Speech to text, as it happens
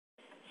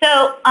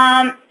So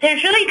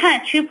there's really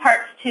kind of two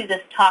parts to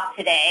this talk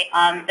today.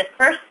 The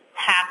first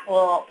half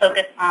will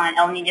focus on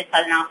El Niño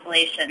Southern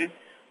Oscillations,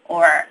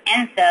 or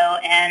ENSO,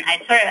 and I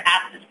sort of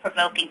asked this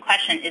provoking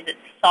question, is it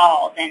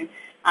solved? And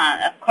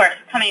of course,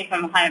 coming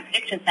from the Climate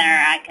Prediction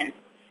Center, I can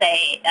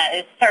say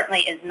it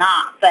certainly is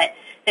not, but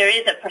there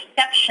is a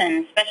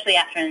perception, especially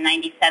after the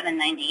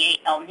 97-98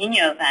 El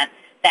Nino event,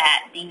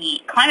 that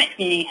the climate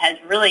community has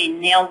really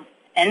nailed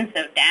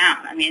ENSO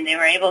down. I mean, they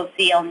were able to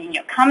see El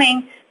Nino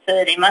coming,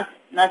 so they must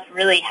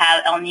really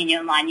have El Nino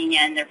and La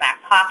Nina in their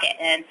back pocket.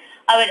 And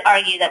I would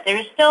argue that there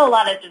is still a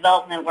lot of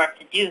development work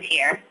to do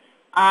here.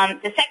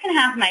 The second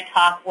half of my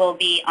talk will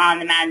be on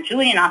the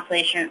Madden-Julian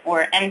oscillation,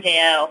 or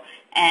MJO,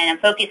 and I'm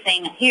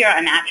focusing here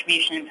on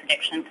attribution and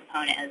prediction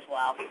component as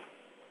well.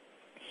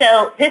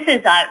 So this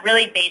is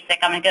really basic.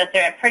 I'm going to go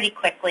through it pretty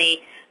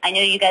quickly. I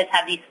know you guys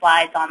have these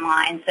slides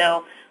online,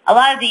 so a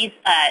lot of these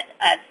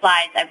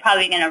slides I'm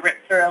probably going to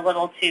rip through a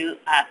little too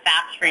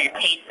fast for your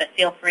taste, but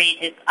feel free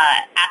to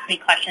ask me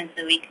questions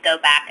so we can go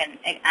back and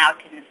I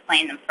can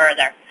explain them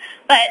further.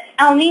 But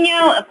El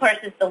Nino, of course,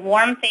 is the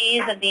warm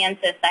phase of the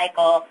ENSO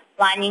cycle.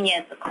 La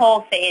Nina is the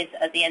cold phase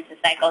of the ENSO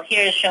cycle.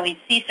 Here is showing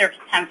sea surface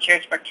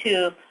temperatures for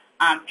two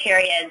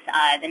periods,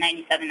 the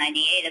 97-98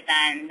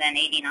 event, and then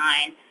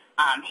 89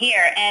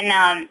 here.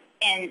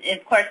 And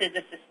of course, there's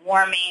this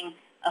warming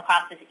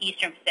across the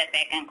eastern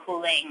Pacific and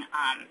cooling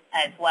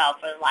as well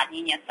for the La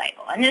Nina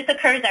cycle. And this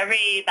occurs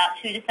every about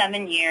 2 to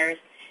 7 years.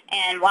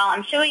 And while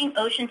I'm showing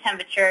ocean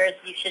temperatures,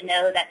 you should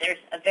know that there's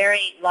a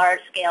very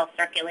large-scale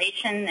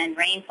circulation and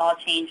rainfall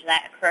change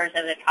that occurs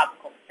over the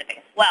tropical Pacific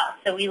as well.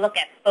 So we look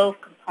at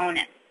both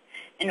components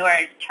in order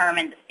to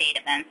determine the state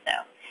of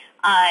ENSO.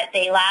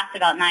 They last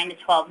about 9 to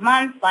 12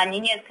 months. La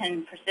Ninas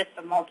can persist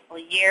for multiple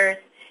years.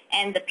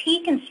 And the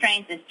peak in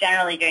strength is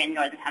generally during the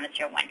Northern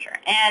Hemisphere winter.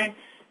 And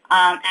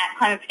at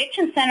Climate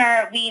Prediction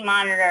Center, we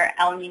monitor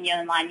El Nino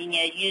and La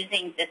Nina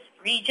using this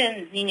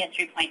region, the Nina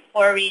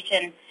 3.4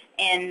 region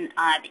in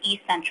the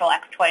east central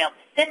equatorial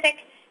Pacific.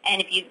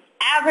 And if you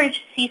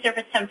average sea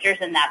surface temperatures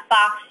in that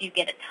box, you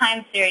get a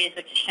time series,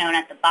 which is shown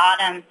at the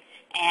bottom,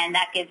 and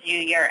that gives you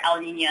your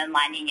El Nino and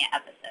La Nina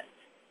episodes.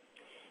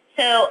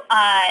 So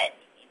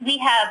we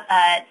have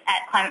at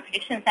Climate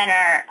Prediction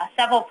Center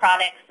several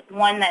products,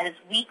 one that is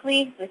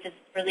weekly, which is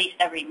released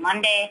every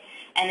Monday,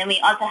 and then we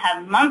also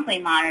have monthly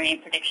monitoring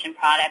prediction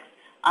products.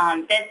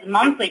 This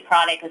monthly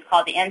product is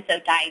called the ENSO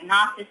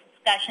Diagnosis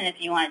Discussion. If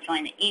you want to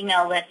join the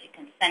email list, you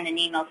can send an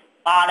email to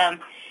the bottom.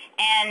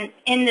 And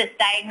in this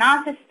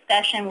diagnosis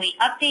discussion, we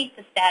update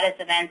the status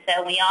of ENSO,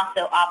 and we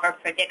also offer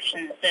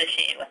predictions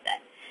associated with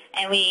it.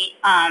 And we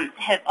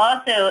have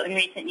also, in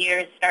recent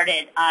years,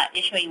 started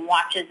issuing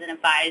watches and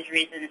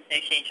advisories in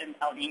association with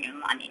El Nino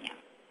and La Nina.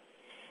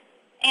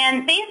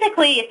 And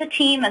basically, it's a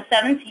team of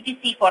 7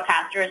 CPC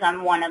forecasters.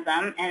 I'm one of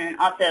them, and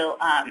also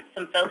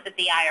some folks at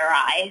the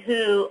IRI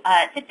who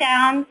sit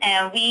down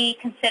and we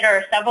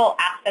consider several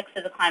aspects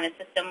of the climate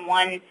system.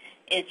 One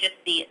is just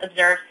the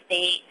observed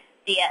state.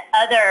 The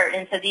other,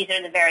 and so these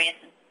are the various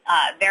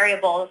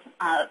variables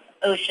of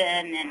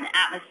ocean and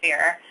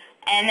atmosphere.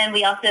 And then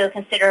we also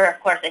consider, of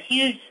course, a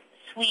huge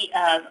suite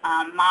of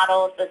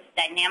models, both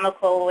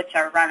dynamical, which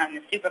are run on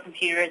the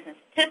supercomputers, and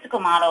statistical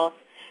models,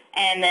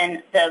 and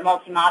then the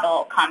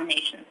multi-model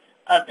combinations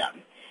of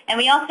them. And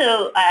we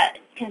also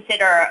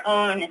consider our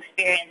own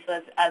experience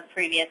with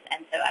previous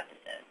ENSO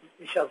episodes.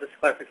 Michelle, just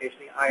clarification,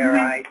 the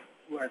IRI,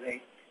 who are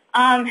they?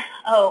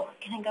 Oh,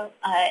 can I go?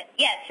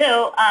 Yeah,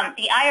 so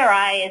the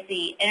IRI is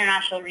the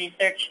International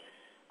Research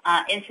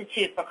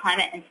Institute for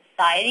Climate and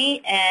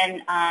Society,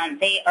 and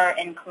they are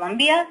in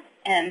Colombia,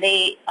 and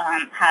they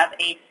have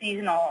a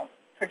seasonal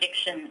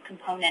prediction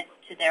component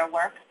to their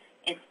work.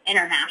 It's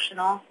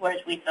international,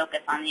 whereas we focus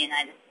on the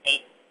United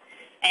States.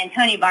 And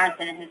Tony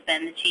Barnson has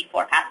been the chief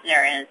forecaster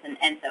and is an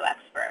ENSO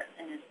expert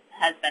and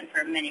has been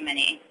for many,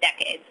 many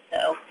decades.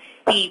 So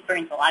he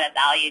brings a lot of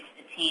value to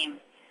the team.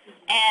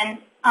 And,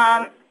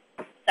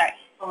 sorry.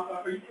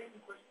 Are you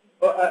taking questions?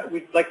 Well,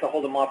 we'd like to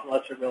hold them off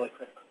unless they're really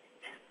critical.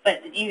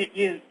 But mine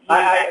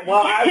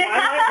was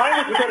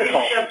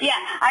critical. Yeah,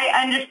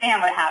 I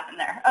understand what happened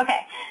there.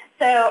 Okay,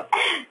 so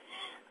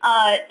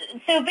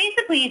so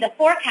basically the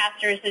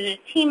forecasters, there's a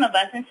team of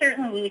us, and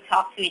certainly we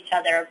talk to each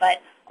other,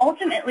 but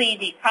ultimately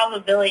the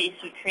probabilities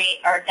we create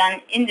are done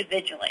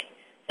individually.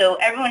 So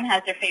everyone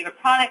has their favorite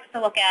products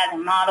to look at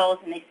and models,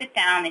 and they sit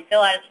down, they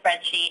fill out a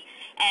spreadsheet,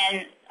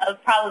 and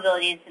of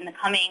probabilities in the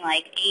coming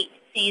like 8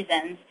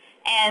 seasons,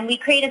 and we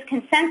create a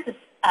consensus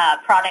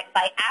product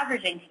by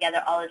averaging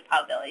together all those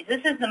probabilities.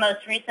 This is the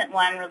most recent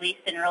one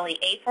released in early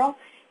April,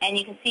 and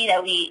you can see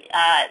that we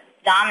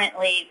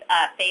dominantly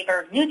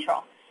favor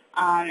neutral.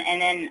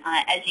 And then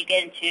as you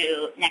get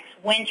into next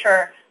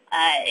winter,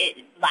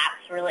 it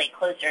laps really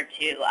closer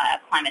to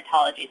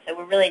climatology. So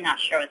we're really not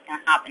sure what's going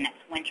to happen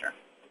next winter.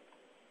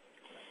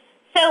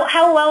 So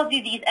how well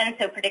do these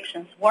ENSO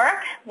predictions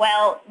work?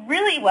 Well,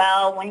 really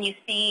well when you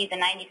see the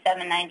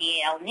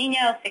 97-98 El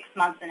Nino 6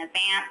 months in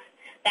advance.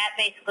 That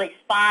basically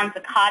spawns a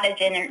cottage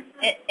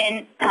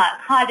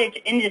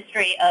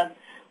industry of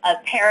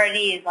of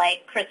parodies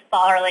like Chris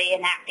Farley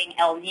enacting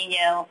El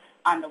Nino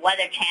on the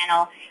Weather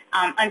Channel.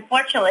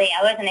 Unfortunately,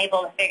 I wasn't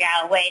able to figure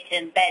out a way to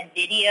embed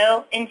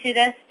video into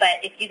this,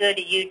 but if you go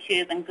to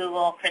YouTube and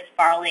Google Chris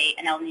Farley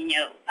and El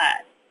Nino,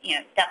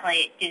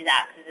 definitely do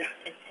that because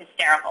it's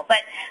hysterical. But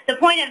the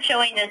point of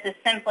showing this is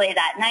simply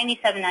that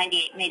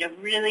 97-98 made a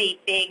really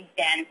big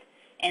dent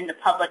in the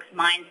public's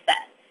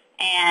mindset.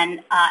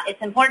 And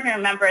it's important to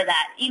remember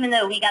that even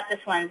though we got this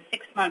one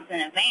 6 months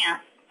in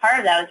advance, part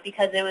of that was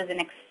because it was an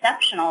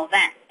exceptional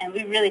event, and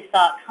we really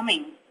saw it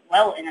coming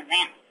well in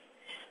advance.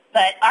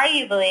 But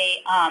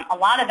arguably, a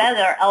lot of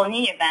other El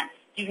Nino events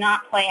do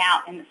not play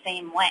out in the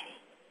same way.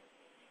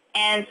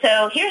 And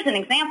so here's an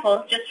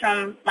example just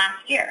from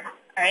last year.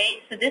 All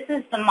right, so this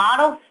is the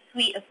model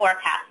suite of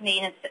forecasts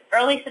made in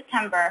early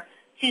September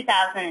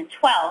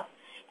 2012,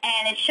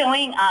 and it's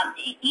showing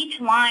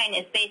each line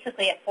is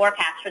basically a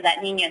forecast for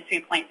that Nino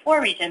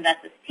 3.4 region of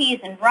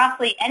SSTs, and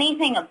roughly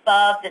anything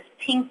above this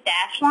pink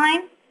dash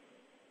line,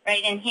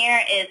 right in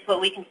here, is what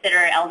we consider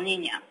El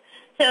Nino.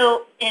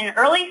 So in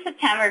early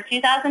September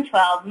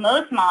 2012,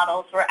 most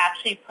models were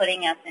actually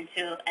putting us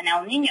into an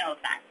El Nino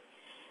event.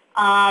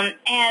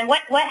 And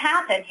what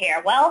happened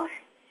here? Well,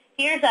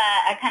 here's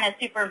I kind of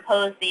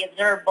superimposed the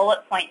observed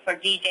bullet point for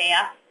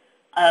DJF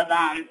of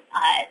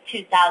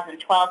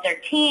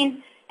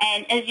 2012-13.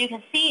 And as you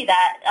can see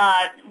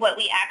that what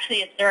we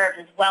actually observed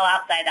is well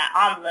outside that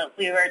envelope.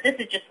 This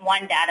is just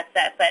one data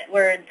set, but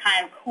we're in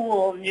kind of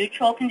cool,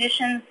 neutral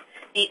conditions.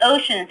 The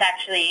ocean is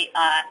actually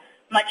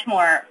much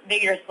more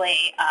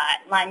vigorously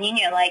La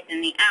Nina-like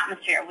than the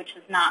atmosphere, which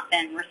has not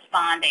been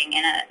responding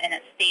in a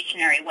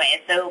stationary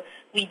way. So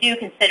we do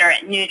consider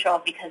it neutral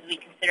because we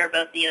consider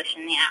both the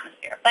ocean and the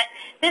atmosphere. But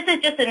this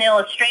is just an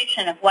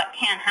illustration of what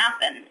can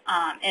happen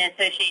in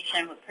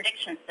association with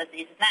predictions of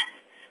these events.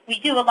 We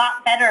do a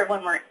lot better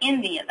when we're in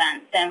the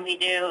event than we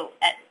do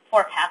at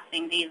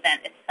forecasting the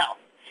event itself.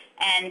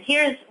 And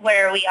here's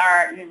where we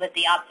are with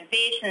the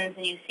observations,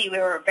 and you see we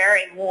were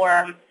very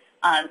warm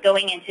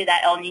going into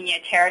that El Nino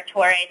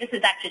territory. This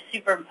is actually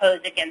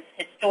superimposed against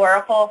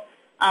historical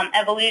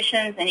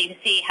evolutions, and you can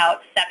see how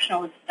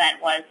exceptional this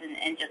event was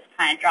and just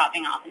kind of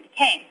dropping off and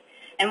decaying.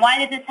 And why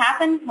did this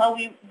happen? Well,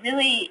 we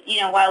really,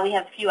 while we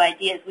have a few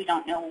ideas, we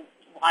don't know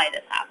why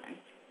this happened.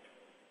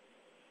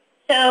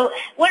 So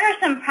what are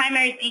some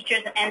primary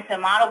features of ENSO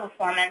model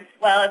performance?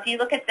 Well, if you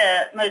look at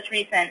the most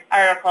recent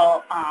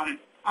article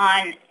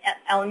on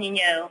El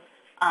Nino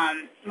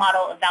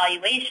model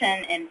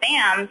evaluation in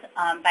BAMS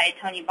by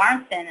Tony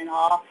Barnston and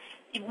all,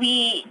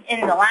 we, in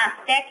the last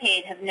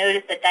decade, have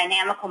noticed that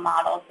dynamical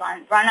models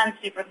run on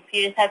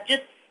supercomputers have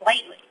just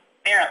slightly,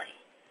 barely,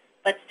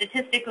 but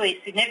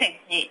statistically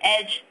significantly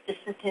edged the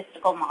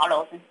statistical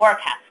models and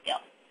forecast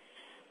skills.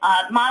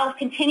 Models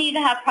continue to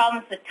have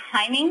problems with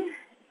timing,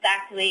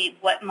 exactly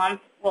what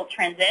month will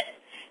transit,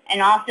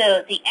 and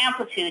also the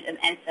amplitude of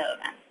ENSO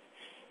events.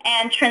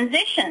 And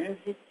transitions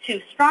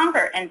to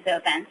stronger ENSO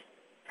events,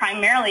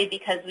 primarily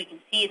because we can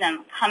see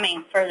them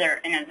coming further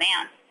in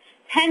advance,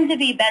 tend to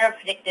be better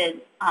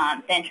predicted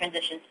than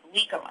transitions to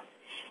weaker ones.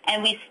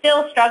 And we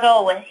still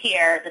struggle with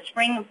here the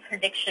spring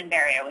prediction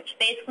barrier, which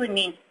basically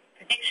means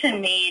prediction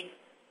made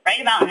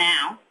right about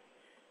now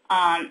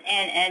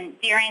and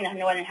during the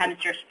Northern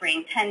Hemisphere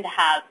spring tend to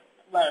have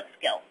low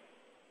skill.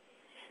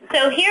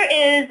 So here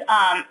is,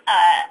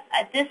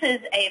 this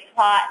is a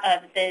plot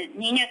of the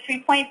Nino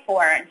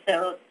 3.4, and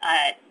so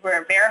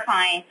we're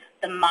verifying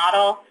the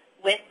model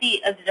with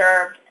the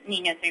observed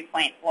Nino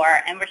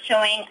 3.4, and we're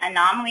showing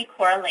anomaly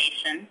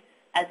correlation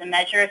as a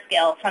measure of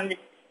skill from the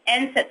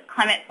NCIPS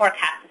climate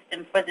forecast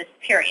system for this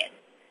period.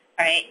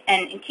 All right,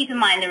 and keep in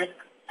mind there was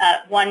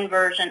one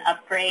version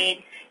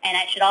upgrade, and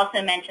I should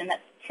also mention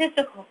that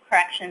statistical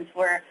corrections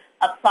were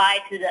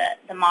applied to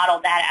the model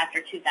data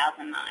after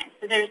 2009.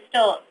 So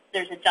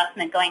there's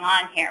adjustment going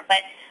on here, but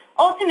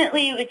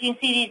ultimately, if you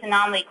see these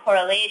anomaly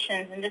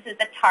correlations, and this is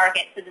the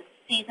target for the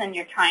season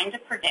you're trying to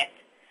predict.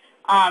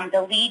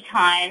 The lead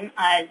time,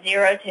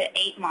 0 to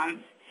 8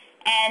 months.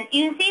 And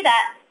you can see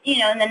that,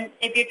 and then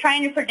if you're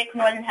trying to predict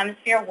Northern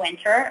Hemisphere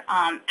winter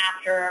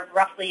after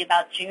roughly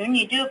about June,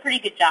 you do a pretty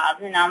good job.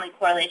 The anomaly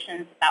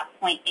correlation is about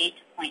 0.8 to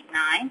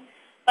 0.9.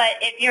 But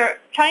if you're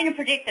trying to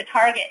predict the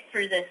target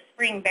through the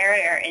spring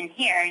barrier in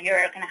here, you're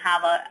going to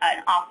have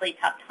an awfully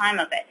tough time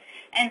of it.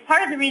 And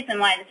part of the reason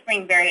why the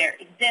spring barrier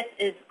exists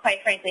is,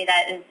 quite frankly,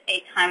 that is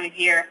a time of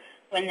year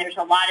when there's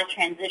a lot of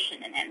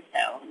transition in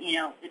ENSO.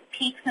 The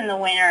peaks in the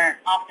winter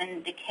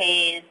often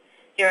decays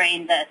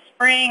during the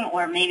spring,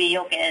 or maybe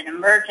you'll get an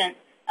emergent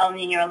El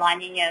Nino or La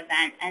Nina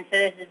event. And so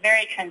there's a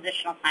very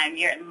transitional time of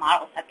year, and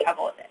models have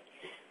trouble with it.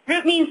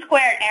 Root mean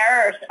squared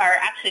errors are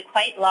actually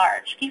quite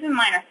large. Keep in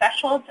mind our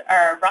thresholds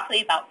are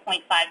roughly about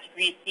 0.5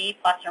 degrees C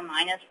plus or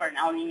minus for an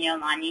El Nino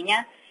La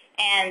Nina,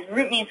 and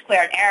root mean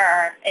squared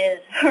error is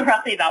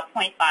roughly about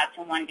 0.5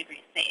 to 1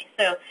 degree C.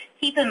 So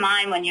keep in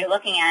mind when you're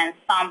looking at an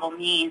ensemble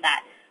mean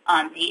that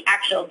the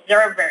actual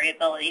observed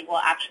variability will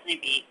actually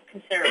be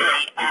considerably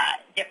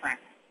different.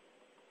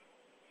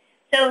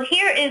 So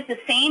here is the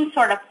same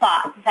sort of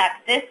plot. In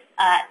fact, this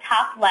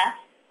top left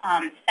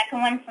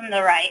second one from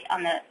the right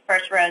on the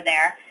first row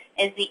there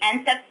is the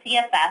NCEP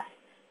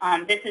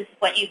CFS. This is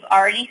what you've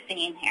already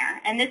seen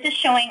here. And this is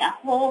showing a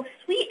whole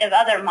suite of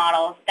other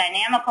models.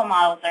 Dynamical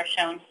models are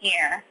shown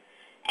here.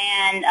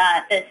 And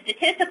the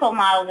statistical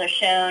models are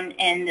shown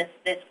in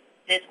this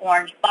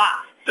orange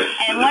box.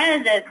 And one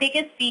of the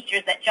biggest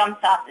features that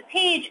jumps off the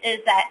page is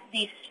that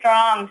the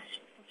strong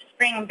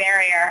spring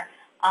barrier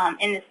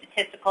in the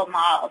statistical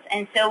models.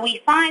 And so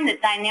we find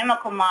that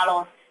dynamical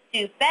models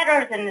do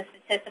better than the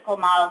statistical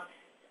models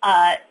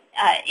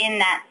in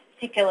that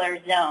particular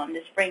zone.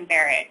 The spring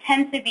barrier it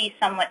tends to be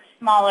somewhat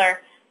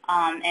smaller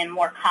and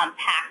more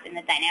compact in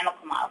the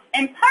dynamical models.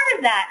 And part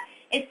of that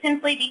is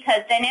simply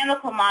because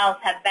dynamical models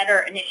have better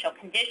initial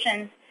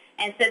conditions,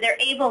 and so they're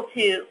able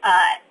to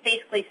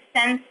basically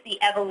sense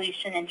the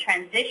evolution and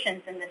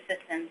transitions in the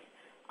systems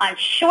on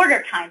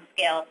shorter time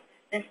scales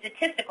than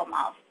statistical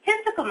models.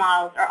 Statistical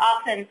models are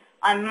often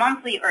on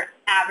monthly or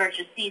average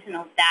of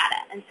seasonal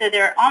data, and so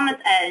they're almost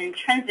at an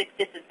intrinsic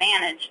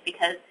disadvantage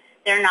because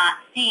they're not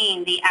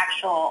seeing the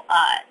actual,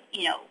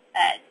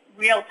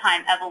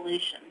 real-time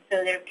evolution.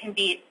 So there can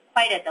be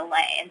quite a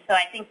delay, and so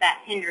I think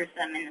that hinders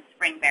them in the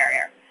spring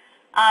barrier.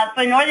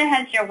 For Northern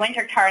Hemisphere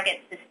winter targets,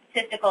 the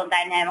statistical and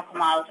dynamical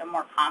models are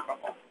more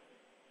comparable.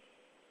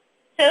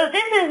 So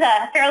this is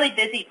a fairly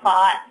busy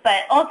plot,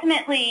 but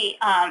ultimately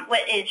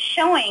what it's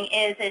showing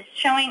is it's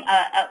showing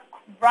a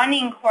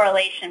running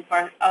correlation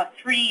for a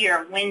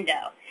 3-year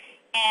window.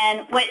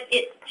 And what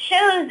it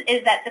shows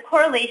is that the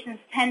correlations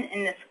tend,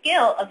 in the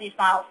scale of these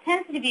models,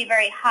 tends to be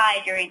very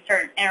high during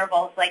certain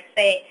intervals, like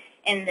say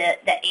in the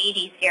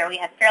 80s here, we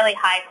have fairly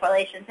high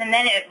correlations, and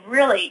then it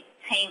really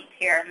tanked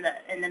here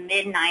in the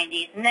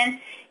mid-90s, and then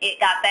it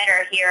got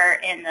better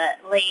here in the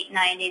late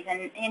 90s,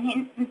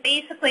 and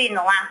basically in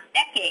the last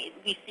decade,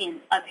 we've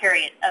seen a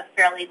period of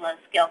fairly low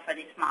skill for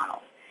these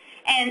models.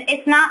 And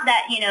it's not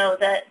that,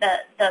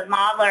 the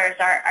modelers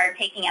are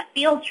taking a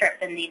field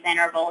trip in these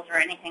intervals or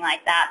anything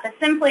like that, but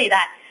simply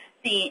that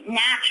the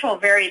natural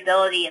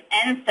variability of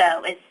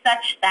ENSO is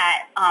such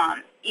that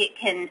it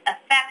can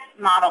affect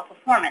model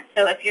performance.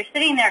 So if you're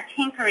sitting there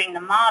tinkering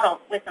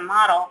with the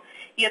model,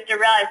 you have to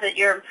realize that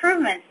your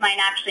improvements might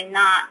actually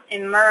not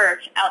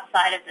emerge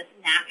outside of this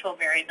natural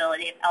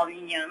variability of El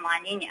Nino and La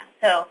Nina.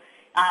 So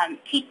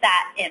keep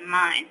that in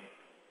mind.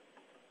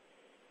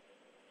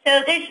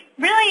 So there's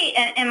really,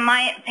 in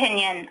my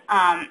opinion,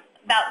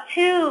 about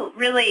two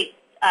really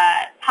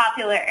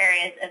popular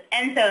areas of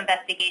ENSO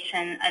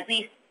investigation, at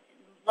least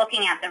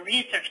looking at the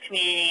research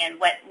community and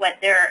what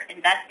they're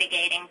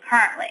investigating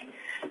currently.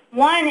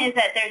 One is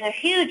that there's a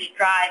huge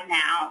drive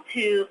now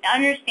to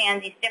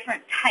understand these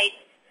different types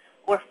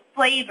or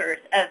flavors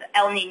of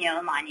El Nino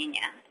and La Nina.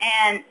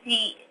 And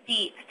the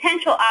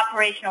potential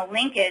operational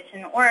linkage,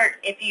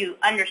 if you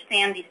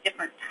understand these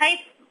different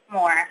types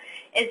more,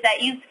 is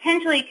that you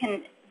potentially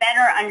can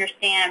better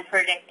understand and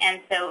predict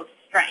ENSO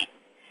strength.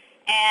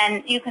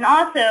 And you can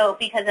also,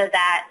 because of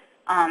that,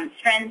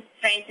 strength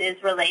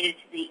is related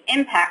to the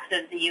impacts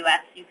of the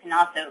U.S., you can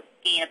also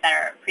gain a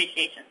better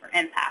appreciation for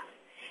impacts.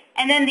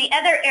 And then the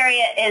other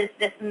area is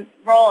this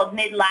role of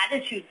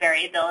mid-latitude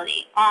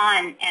variability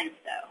on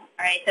ENSO.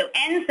 All right, so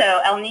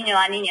ENSO, El Nino,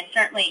 La Nina,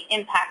 certainly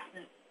impacts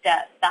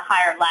the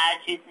higher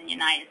latitudes in the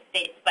United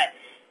States, but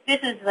this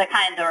is the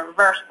kind of the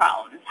reverse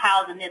problem, is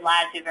how the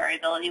mid-latitude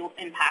variability will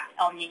impact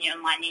El Nino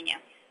and La Nina.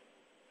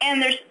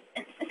 And there's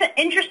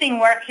interesting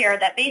work here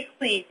that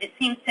basically it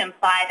seems to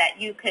imply that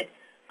you could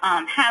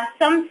have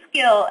some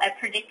skill at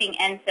predicting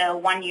ENSO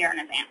 1 year in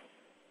advance.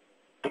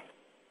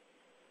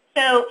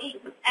 So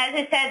as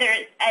I said,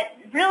 there's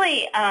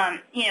really,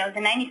 the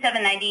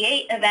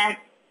 97-98 event,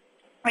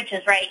 which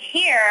is right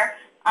here,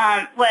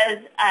 was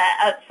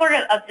a sort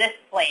of this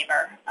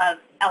flavor of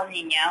El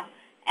Nino.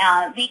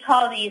 We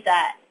call these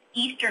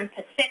Eastern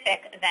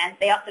Pacific events.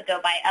 They also go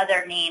by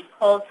other names,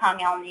 cold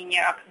tongue El Nino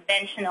or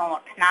conventional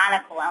or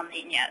canonical El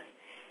Ninos.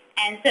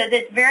 And so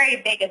this very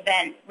big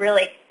event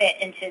really fit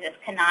into this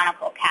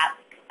canonical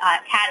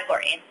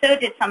category, and so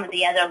did some of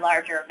the other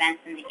larger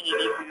events in the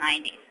 80s and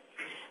 90s.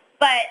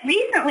 But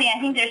recently, I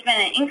think there's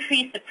been an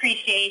increased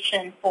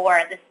appreciation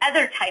for this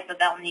other type of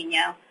El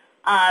Nino,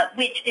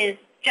 which is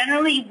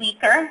generally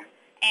weaker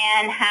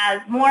and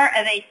has more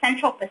of a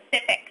Central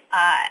Pacific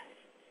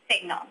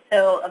signal.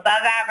 So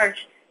above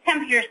average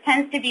temperatures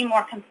tends to be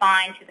more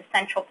confined to the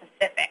Central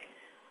Pacific.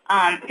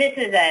 This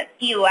is a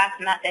EOF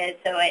method,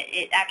 so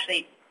it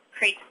actually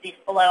creates these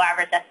below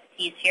average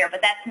STs here,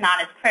 but that's not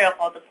as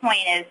critical. The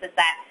point is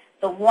that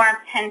the warmth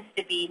tends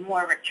to be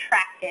more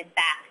retracted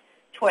back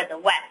toward the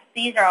west.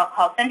 These are all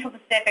called Central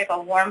Pacific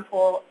or warm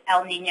pool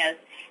El Ninos.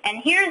 And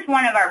here's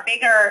one of our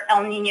bigger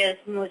El Ninos,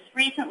 most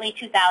recently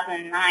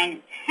 2009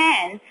 and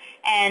 10.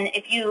 And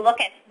if you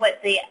look at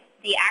what the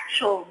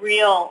actual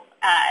real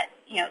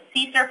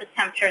sea surface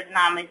temperatures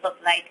anomalies look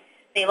like,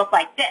 they look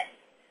like this.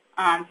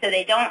 So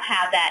they don't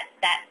have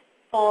that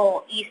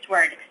full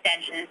eastward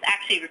extension. It's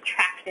actually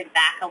retracted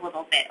back a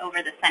little bit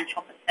over the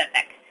Central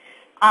Pacific.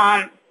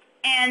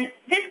 And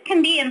this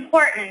can be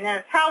important. And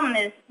the problem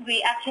is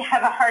we actually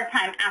have a hard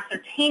time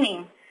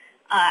ascertaining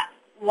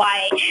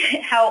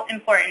how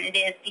important it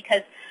is,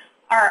 because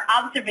our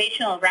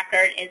observational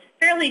record is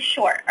fairly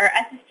short. Our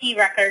SST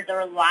record, the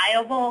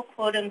reliable,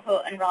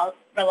 quote-unquote,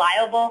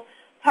 reliable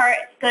part,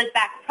 goes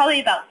back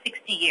probably about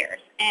 60 years.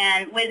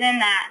 And within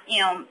that,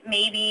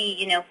 maybe,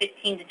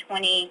 15 to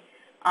 20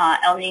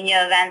 El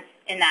Nino events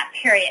in that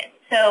period.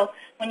 So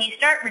when you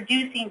start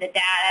reducing the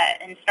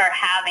data and start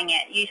having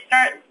it, you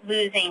start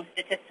losing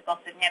statistical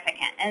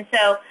significance. And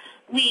so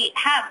we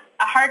have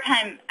a hard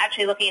time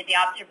actually looking at the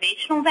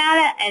observational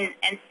data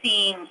and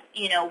seeing,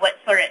 what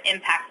sort of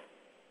impacts,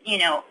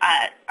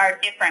 are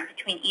different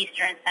between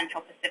Eastern and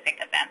Central Pacific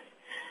events.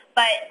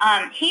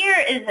 But here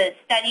is a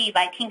study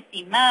by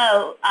Kingsley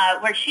Moe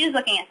where she was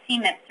looking at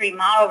CMIP3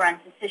 model runs.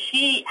 And so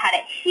she had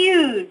a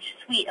huge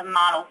suite of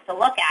models to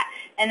look at.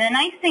 And the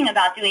nice thing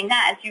about doing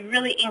that is you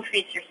really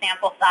increase your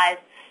sample size,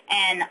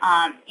 and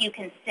you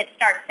can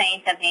start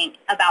saying something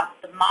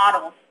about the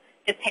model's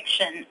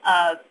depiction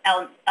of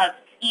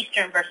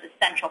Eastern versus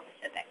Central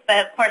Pacific.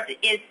 But of course, it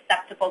is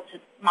susceptible to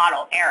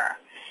model error.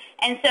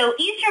 And so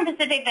Eastern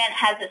Pacific event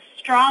has a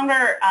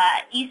stronger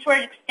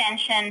eastward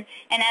extension,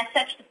 and as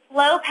such, the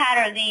flow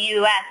pattern of the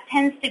U.S.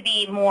 tends to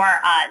be more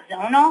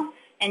zonal,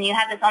 and you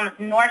have this almost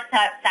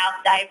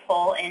north-south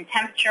dipole in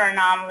temperature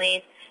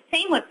anomalies.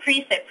 Same with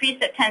precip.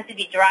 Precip tends to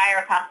be drier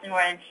across the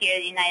northern tier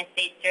of the United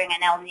States during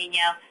an El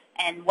Nino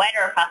and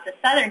wetter across the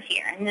southern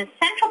tier. In the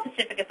Central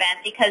Pacific event,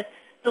 because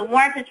the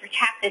warmth is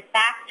retracted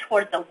back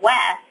toward the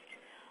west,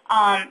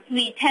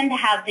 we tend to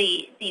have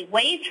the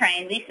wave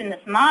train, at least in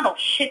this model,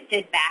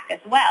 shifted back as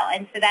well.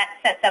 And so that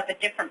sets up a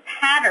different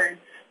pattern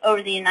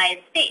over the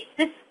United States.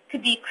 This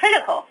could be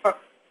critical for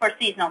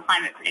seasonal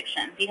climate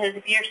prediction, because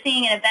if you're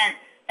seeing an event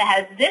that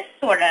has this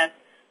sort of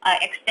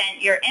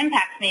extent, your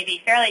impacts may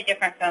be fairly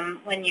different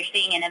from when you're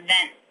seeing an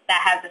event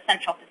that has a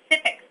Central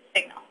Pacific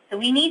signal. So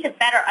we need to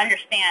better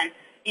understand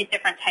these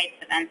different types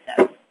of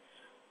ENSOs.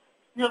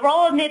 The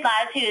role of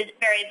mid-latitude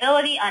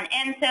variability on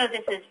ENSO,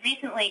 this has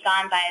recently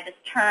gone by this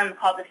term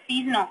called the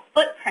seasonal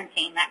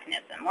footprinting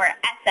mechanism, or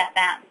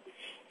SFM.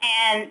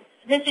 And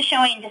this is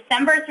showing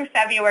December through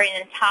February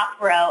in the top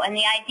row. And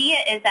the idea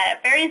is that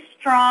a very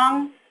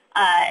strong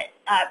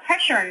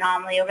pressure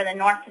anomaly over the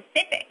North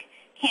Pacific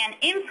can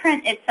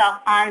imprint itself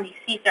on the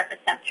sea surface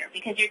temperature,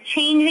 because you're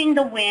changing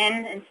the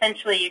wind,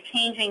 essentially you're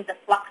changing the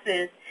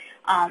fluxes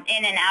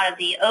in and out of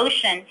the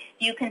ocean.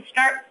 You can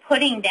start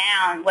putting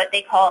down what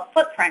they call a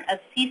footprint of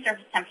sea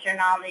surface temperature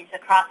anomalies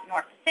across the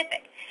North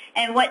Pacific.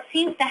 And what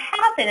seems to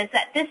happen is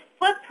that this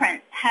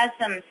footprint has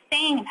some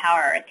staying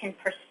power. It can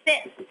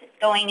persist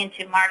going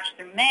into March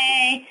through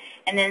May,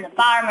 and then the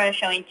bottom row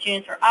showing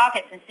June through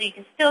August. And so you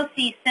can still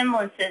see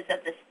semblances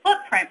of this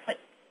footprint put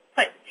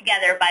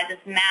together by this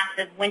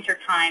massive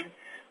wintertime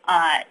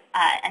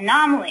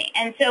anomaly.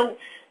 And so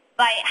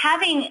by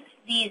having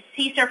these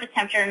sea surface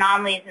temperature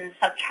anomalies in the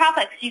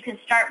subtropics, you can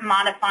start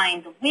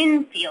modifying the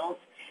wind fields.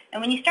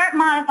 And when you start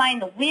modifying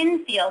the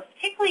wind fields,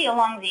 particularly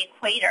along the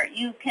equator,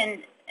 you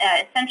can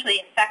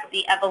essentially affect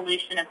the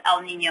evolution of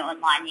El Nino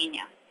and La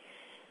Nina.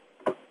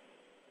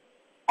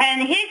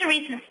 And here's a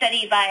recent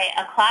study by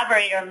a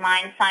collaborator of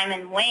mine,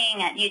 Simon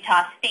Wang at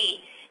Utah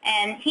State.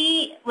 And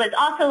he was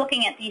also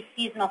looking at these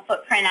seasonal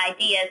footprint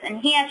ideas, and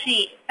he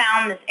actually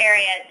found this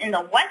area in the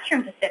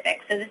Western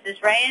Pacific. So this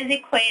is right at the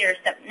equator,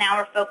 so now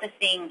we're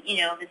focusing,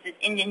 this is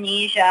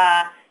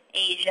Indonesia,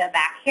 Asia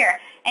back here.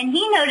 And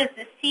he noticed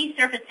the sea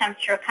surface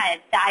temperature kind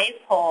of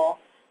dipole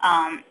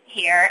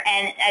here,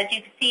 and as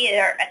you can see,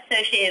 they're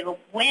associated with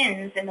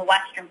winds in the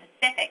Western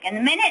Pacific. And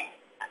the minute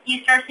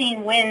you start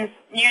seeing winds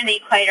near the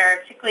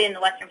equator, particularly in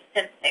the Western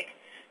Pacific,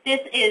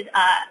 this is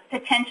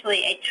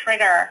potentially a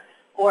trigger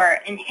or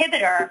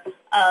inhibitor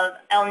of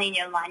El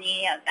Nino La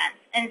Nina events.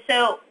 And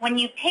so when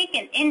you take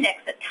an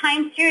index, a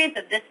time series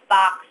of this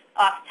box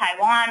off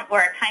Taiwan, or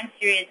a time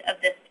series of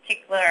this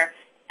particular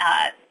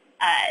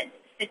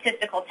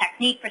statistical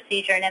technique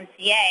procedure in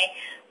MCA,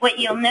 what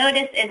you'll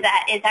notice is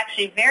that it's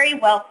actually very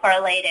well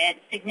correlated,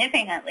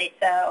 significantly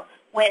so,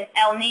 with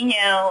El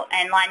Nino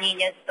and La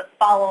Ninas the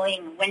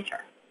following winter.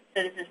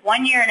 So this is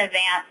 1 year in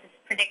advance. It's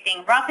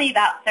predicting roughly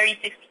about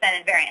 36%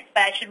 of variance.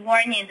 But I should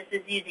warn you, this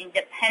is using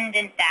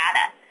dependent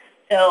data.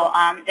 So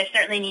there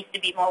certainly needs to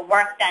be more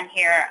work done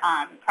here,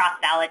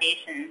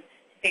 cross-validation,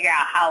 to figure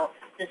out how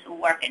this will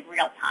work in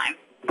real time.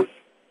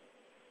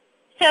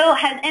 So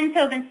has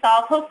ENSO been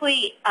solved?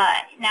 Hopefully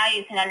now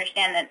you can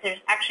understand that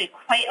there's actually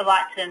quite a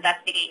lot to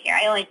investigate here.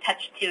 I only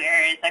touched 2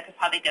 areas. I could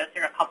probably go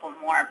through a couple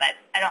more, but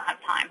I don't have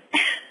time.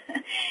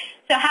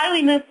 So how do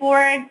we move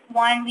forward?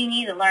 One, we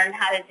need to learn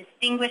how to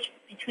distinguish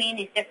between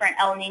these different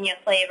El Nino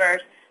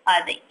flavors.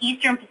 The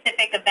Eastern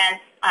Pacific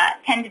events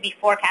tend to be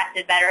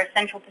forecasted better.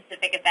 Central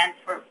Pacific events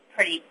were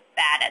pretty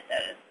bad at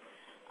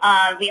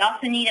those. We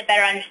also need to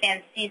better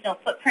understand the seasonal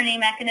footprinting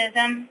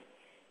mechanism.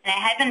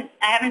 And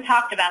I haven't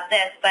talked about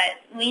this, but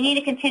we need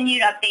to continue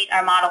to update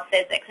our model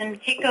physics. In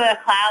particular,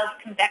 cloud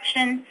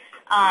convection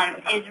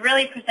is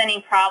really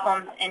presenting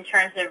problems in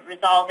terms of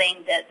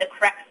resolving the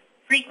correct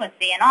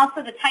frequency, and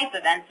also the type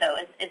of ENSO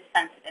is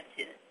sensitive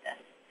to this.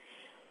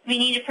 We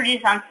need to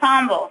produce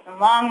ensembles and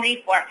long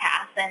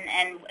reforecasts,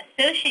 and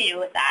associated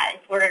with that,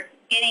 if we're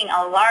getting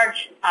a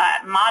large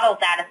model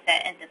data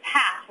set into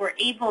PASS, we're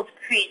able to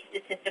create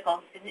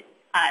statistical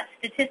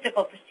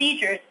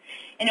procedures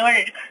in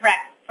order to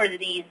correct for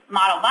these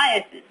model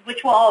biases,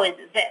 which will always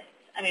exist.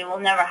 I mean, we'll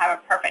never have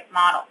a perfect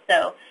model.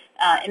 So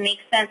it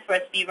makes sense for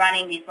us to be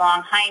running these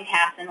long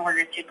hindcasts in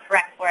order to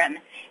correct for them,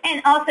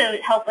 and also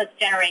help us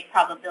generate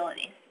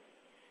probabilities.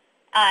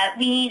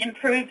 We need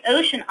improved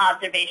ocean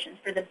observations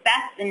for the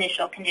best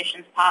initial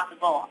conditions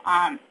possible.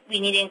 We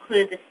need to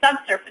include the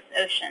subsurface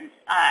oceans.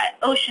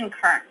 Ocean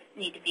currents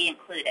need to be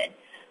included.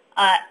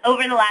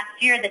 Over the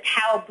last year, the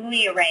Tau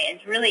buoy array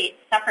has really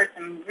suffered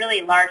some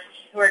really large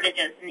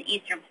shortages in the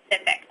Eastern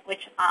Pacific,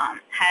 which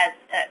has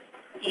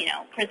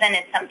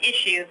presented some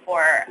issue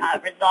for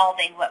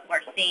resolving what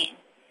we're seeing.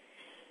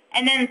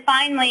 And then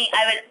finally,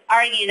 I would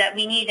argue that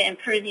we need to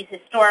improve these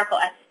historical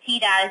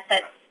ST data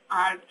sets,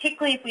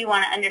 particularly if we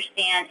want to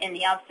understand in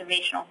the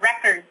observational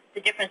records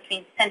the difference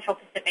between Central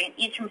Pacific and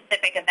Eastern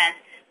Pacific events.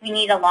 We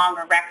need a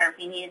longer record.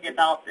 We need to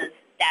develop those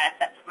data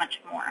sets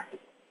much more.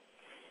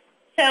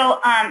 So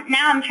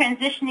now I'm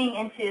transitioning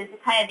into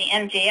kind of the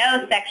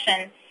MJO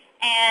section,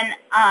 and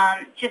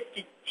just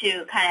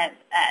to kind of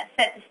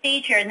set the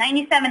stage here,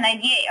 97,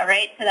 98, all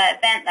right, so that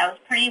event that was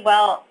pretty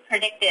well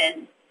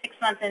predicted 6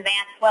 months in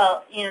advance.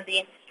 Well,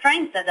 the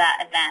strength of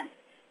that event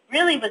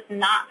really was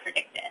not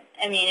predicted.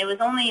 I mean, it was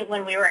only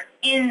when we were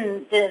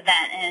in the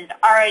event and it had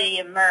already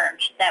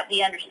emerged that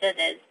we understood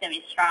that it's going to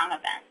be a strong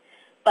event.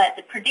 But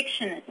the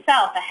prediction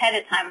itself ahead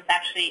of time was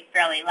actually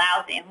fairly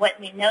lousy. And what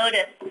we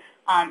noticed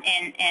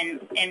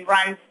in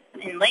runs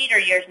in later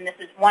years, and this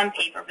is one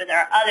paper, but there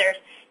are others,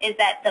 is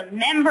that the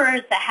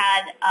members that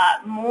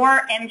had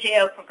more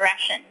MJO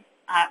progression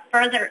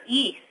further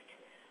east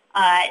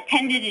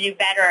tended to do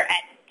better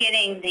at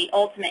getting the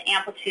ultimate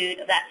amplitude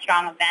of that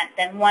strong event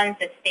than ones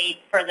that stayed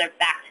further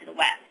back to the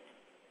west.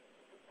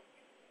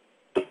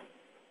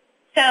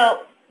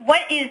 So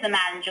what is the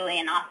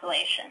Madden-Julian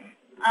oscillation?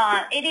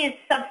 It is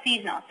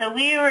subseasonal. So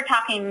we were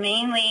talking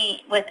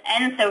mainly with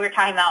ENSO, we're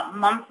talking about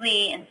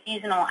monthly and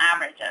seasonal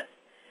averages.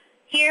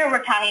 Here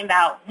we're talking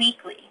about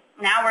weekly.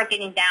 Now we're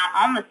getting down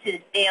almost to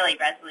the daily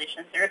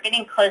resolution. So we're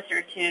getting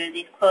closer to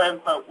these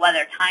quote-unquote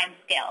weather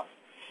timescales.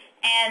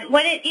 And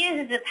what it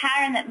is a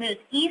pattern that moves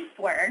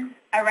eastward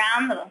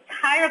around the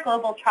entire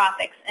global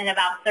tropics in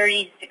about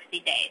 30 to 60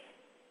 days.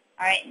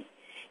 All right?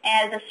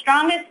 And the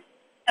strongest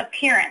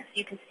appearance,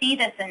 you can see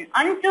this in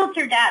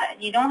unfiltered data.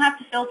 You don't have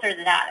to filter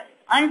the data.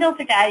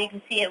 Unfiltered data, you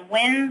can see it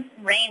winds,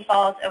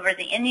 rainfalls over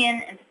the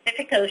Indian and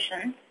Pacific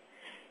Oceans,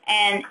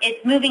 and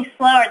it's moving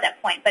slower at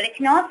that point. But it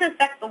can also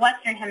affect the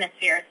Western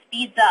Hemisphere. It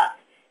speeds up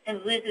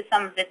and loses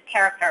some of its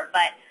character,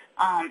 but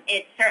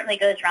it certainly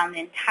goes around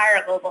the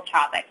entire global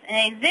tropics. And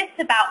it exists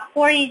about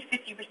 40 to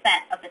 50%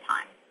 of the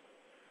time.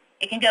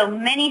 It can go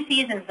many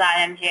seasons without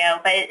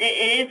MJO, but it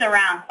is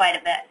around quite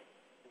a bit.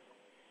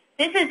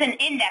 This is an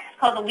index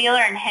called the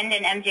Wheeler and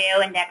Hendon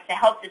MJO index that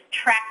helps us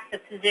track the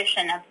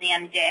position of the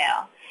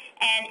MJO.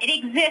 And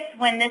it exists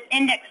when this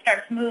index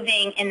starts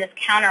moving in this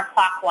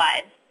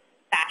counterclockwise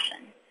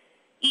fashion.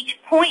 Each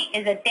point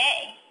is a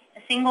day,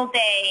 a single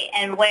day,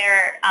 and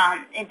where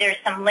there's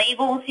some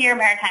labels here,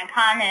 Maritime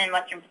Continent and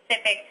Western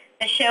Pacific,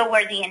 that show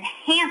where the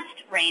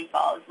enhanced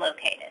rainfall is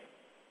located.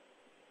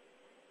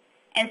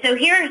 And so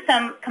here are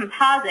some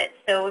composites.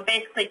 So we're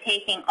basically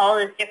taking all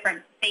those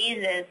different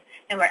phases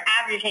and we're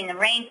averaging the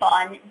rainfall.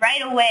 And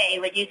right away,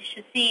 what you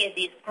should see is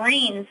these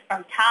greens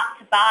from top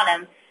to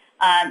bottom,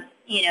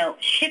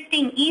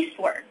 shifting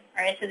eastward.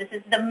 All right, so this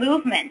is the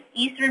movement,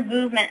 eastward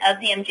movement of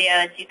the MJO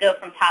as you go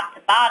from top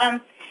to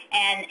bottom.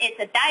 And it's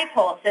a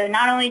dipole. So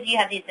not only do you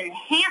have these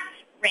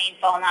enhanced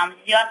rainfall anomalies,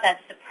 you also have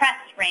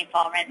suppressed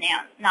rainfall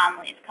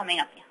anomalies coming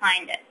up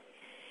behind it.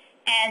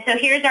 And so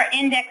here's our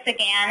index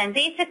again, and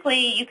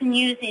basically you can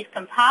use these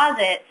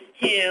composites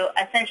to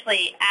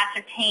essentially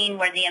ascertain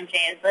where the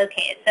MJO is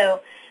located.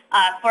 So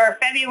for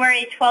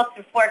February 12th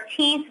to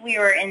 14th, we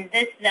were in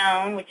this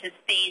zone, which is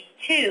phase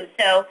 2.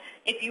 So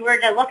if you were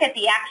to look at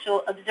the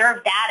actual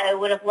observed data, it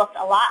would have looked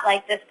a lot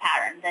like this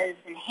pattern. That is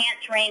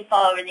enhanced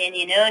rainfall over the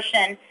Indian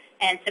Ocean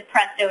and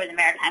suppressed over the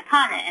Maritime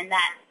Continent, and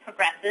that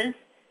progresses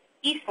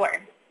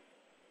eastward.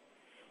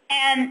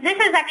 And this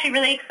is actually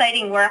really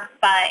exciting work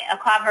by a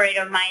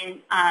collaborator of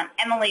mine,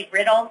 Emily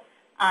Riddle.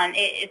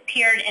 It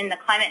appeared in the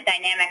Climate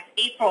Dynamics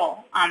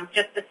April,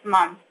 just this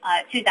month,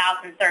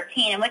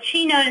 2013. And what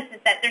she noticed is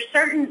that there's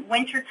certain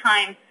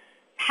wintertime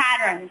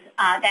patterns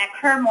that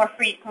occur more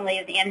frequently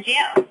of the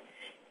MJO.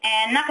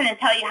 And I'm not going to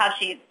tell you how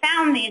she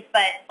found these,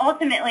 but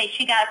ultimately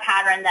she got a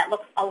pattern that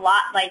looks a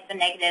lot like the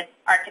negative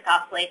Arctic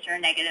oscillation or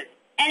negative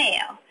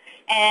NAO.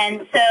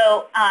 And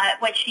so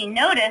what she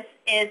noticed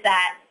is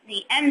that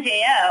the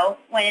MJO,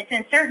 when it's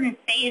in certain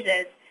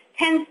phases,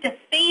 tends to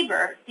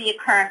favor the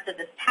occurrence of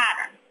this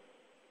pattern.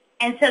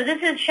 And so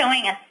this is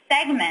showing a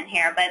segment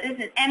here, but this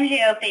is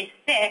MJO phase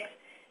 6,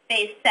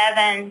 phase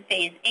 7,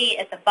 phase 8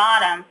 at the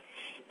bottom.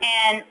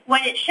 And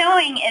what it's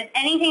showing is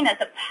anything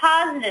that's a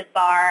positive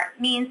bar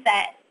means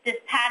that this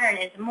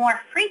pattern is more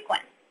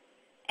frequent.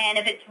 And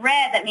if it's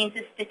red, that means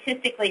it's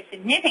statistically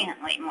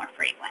significantly more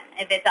frequent.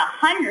 If it's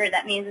 100,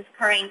 that means it's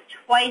occurring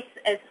twice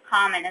as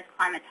common as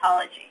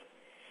climatology.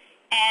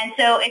 And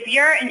so if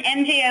you're in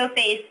MJO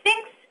phase 6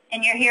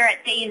 and you're here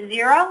at day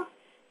 0,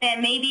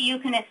 then maybe you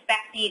can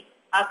expect the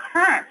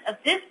occurrence of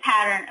this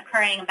pattern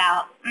occurring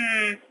about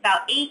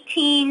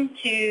 18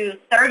 to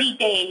 30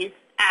 days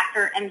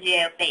after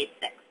MJO phase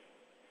 6,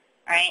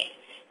 right?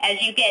 As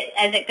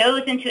it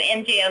goes into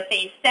MJO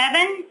phase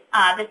 7,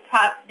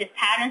 this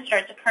pattern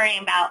starts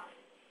occurring about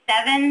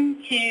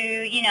 7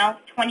 to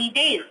 20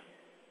 days,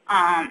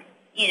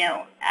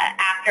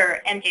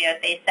 after MJO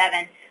phase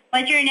 7.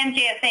 Once you're in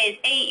MJO phase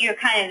 8, you're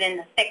kind of in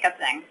the thick of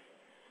things.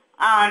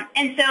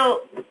 And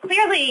so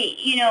clearly,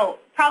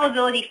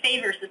 probability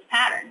favors this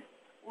pattern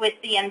with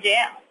the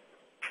MJO.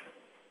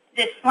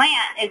 This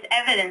slant is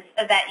evidence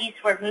of that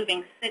eastward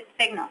moving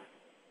signal.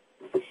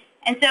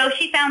 And so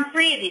she found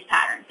 3 of these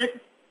patterns. This is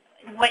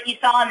what you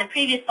saw on the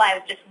previous slide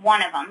was just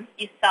one of them.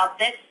 You saw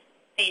this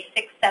phase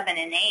 6, 7,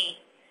 and 8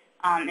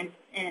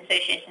 in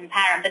association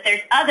pattern. But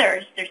there's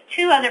others. There's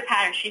 2 other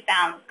patterns she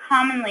found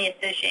commonly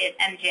associated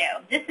with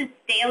MJO. This is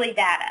daily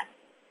data,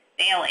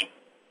 daily.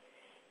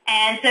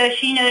 And so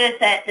she noticed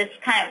that this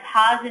kind of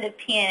positive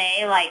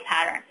PNA light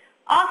pattern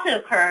also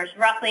occurs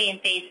roughly in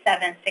phase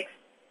 7, 6,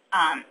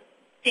 7,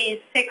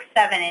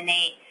 and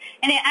 8.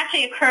 And it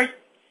actually occurs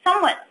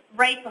somewhat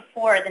right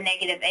before the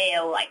negative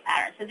AO light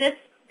pattern. So this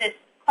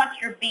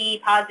cluster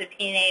B positive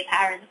PNA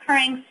pattern is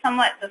occurring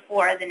somewhat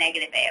before the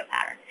negative AO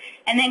pattern.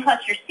 And then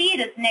cluster C,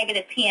 this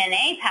negative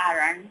PNA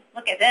pattern,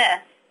 look at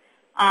this,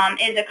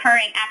 is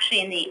occurring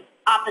actually in the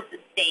opposite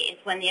stage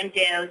when the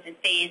MJO is in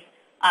phase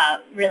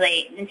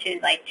really into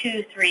like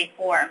 2, 3,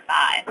 4, and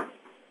 5.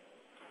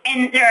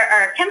 And there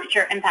are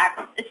temperature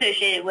impacts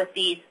associated with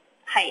these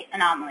height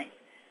anomalies.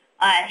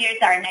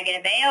 Here's our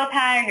negative AO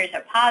pattern. Here's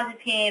our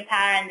positive PNA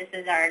pattern. This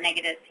is our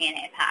negative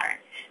PNA pattern.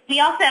 We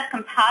also have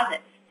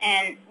composites.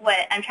 And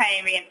what I'm trying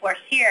to reinforce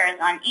here is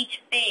on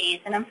each phase,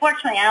 and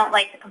unfortunately I don't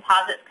like the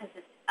composites because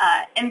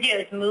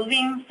MJO is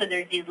moving, so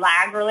there's these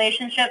lag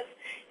relationships,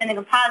 and the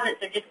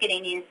composites are just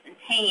getting the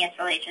instantaneous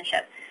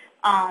relationship.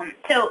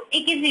 So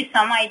it gives you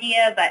some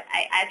idea, but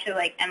I actually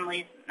like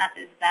Emily's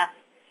method best.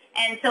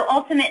 And so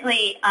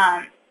ultimately,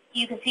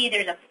 you can see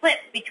there's a flip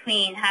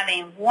between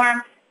having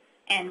warmth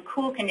and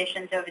cool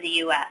conditions over the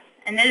U.S.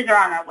 And those are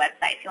on our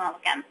website if you want to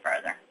look at them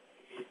further.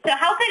 So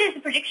how good is the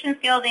prediction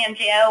skill of the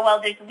MJO?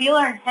 Well, there's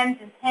Wheeler and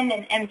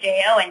Hendon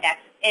MJO index.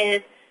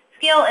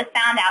 Skill is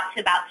found out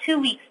to about 2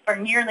 weeks for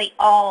nearly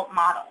all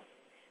models.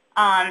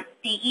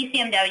 The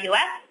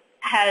ECMWF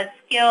has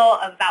skill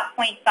of about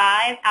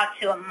 0.5 out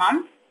to a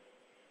month.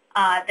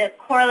 The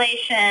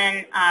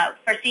correlation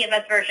for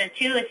CFS version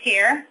 2 is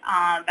here,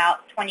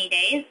 about 20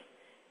 days.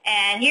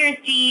 And here's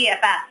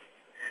GEFS.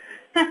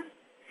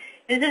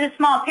 This is a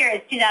small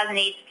period,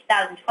 2008 to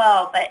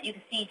 2012, but you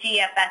can see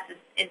GFS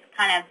is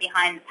kind of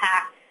behind the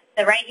pack.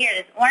 So right here,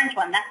 this orange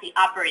one, that's the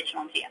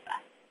operational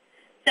GFS.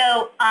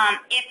 So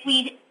if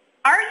we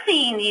are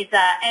seeing these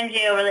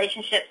MJO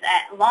relationships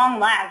at long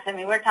lags, I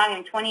mean, we're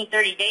talking 20,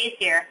 30 days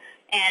here,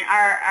 and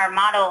our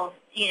models,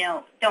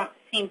 don't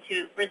seem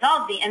to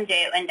resolve the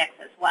MJO index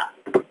as well.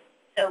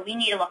 So we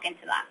need to look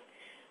into that.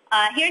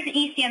 Here's the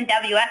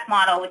ECMWF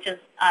model, which is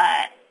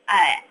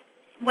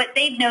what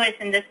they've noticed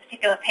in this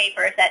particular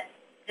paper is that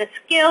the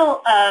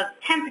skill of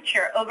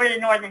temperature over the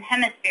northern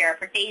hemisphere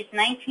for days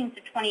 19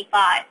 to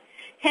 25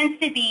 tends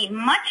to be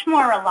much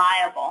more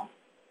reliable,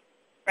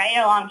 right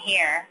along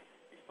here,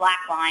 this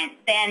black line,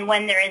 than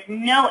when there is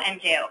no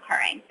MJO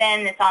occurring.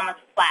 Then it's almost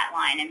flat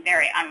line and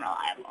very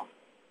unreliable.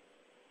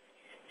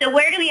 So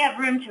where do we have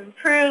room to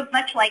improve?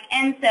 Much like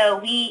ENSO,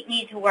 we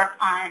need to work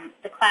on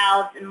the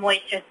clouds and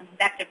moisture and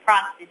convective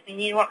processes. We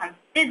need to work on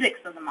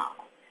physics of the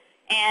model.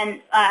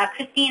 And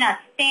Christina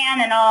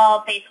Stan and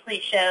all basically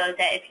showed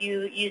that if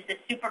you use the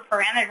super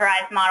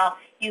parameterized model,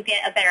 you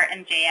get a better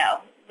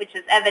MJO, which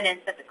is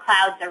evidence that the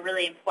clouds are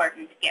really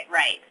important to get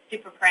right.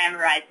 Super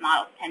parameterized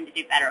models tend to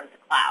do better with the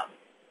clouds.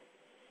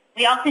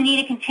 We also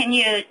need to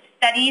continue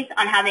studies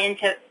on how the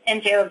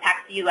MJO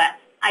impacts the U.S.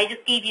 I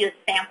just gave you a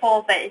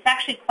sample, but it's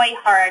actually quite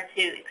hard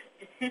to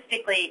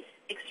statistically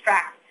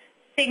extract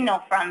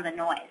signal from the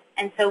noise.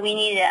 And so we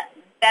need to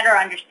better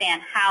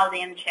understand how the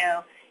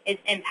MJO is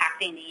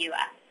impacting the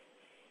U.S.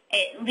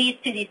 It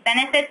leads to these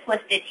benefits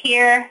listed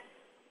here.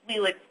 We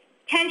would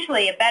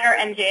potentially, a better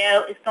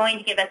MJO is going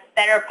to give us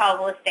better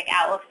probabilistic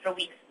outlooks for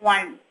weeks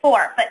 1 to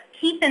 4. But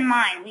keep in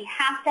mind, we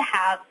have to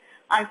have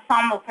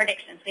ensemble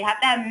predictions. We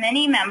have to have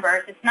many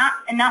members. It's not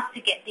enough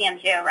to get the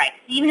MJO right.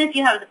 So even if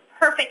you have the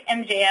perfect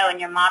MJO in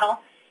your model,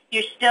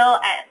 you're still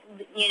at,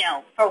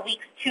 for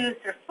weeks 2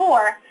 through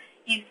 4,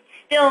 you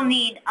still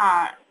need,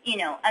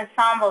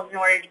 ensembles in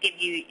order to give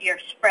you your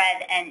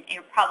spread and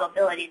your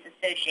probabilities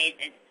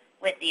associated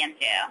with the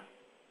MJO.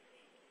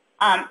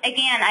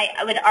 Again,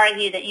 I would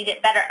argue that you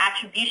get better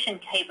attribution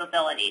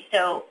capability.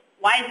 So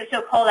why is it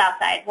so cold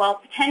outside? Well,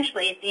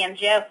 potentially it's the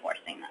MJO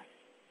forcing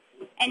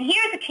this. And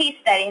here's a case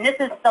study, and this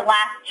is the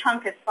last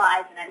chunk of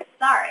slides, and I'm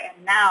sorry,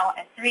 I'm now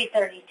at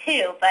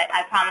 3:32, but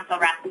I promise I'll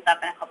wrap this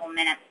up in a couple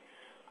minutes.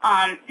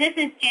 This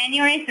is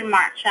January through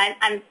March.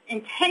 I'm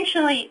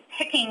intentionally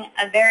picking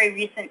a very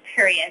recent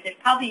period. There's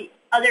probably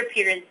other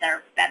periods that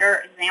are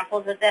better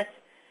examples of this,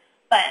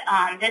 but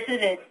this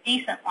is a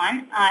decent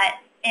one.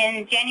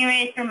 In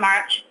January through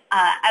March,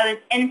 I was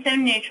ENSO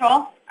neutral,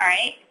 all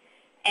right,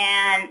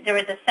 and there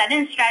was a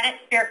sudden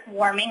stratospheric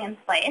warming in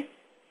place,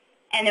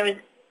 and there was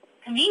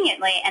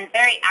conveniently and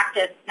very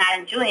active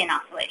Madden-Julian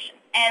oscillation.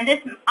 And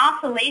this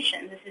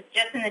oscillation, this is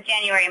just in the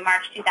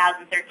January-March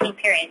 2013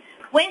 period,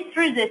 went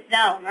through this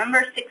zone.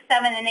 Remember 6,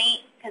 7, and 8,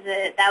 because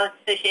that was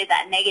associated with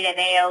that negative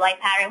AO light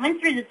pattern.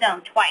 Went through the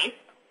zone twice.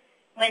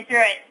 Went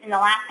through it in the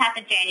last half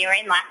of January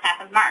and last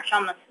half of March,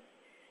 almost,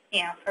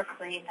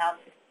 perfectly about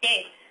 6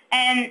 days.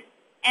 And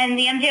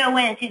the MJO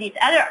went into these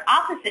other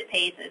opposite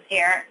phases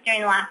here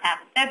during the last half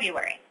of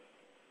February.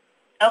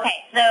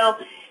 Okay, so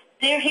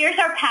here's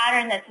our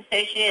pattern that's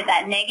associated.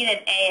 That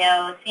negative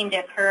AO seemed to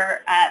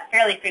occur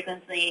fairly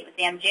frequently with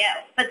the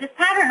MJO. But this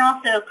pattern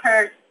also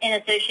occurs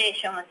in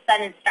association with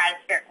sudden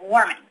stratospheric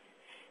warming.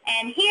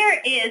 And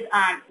here is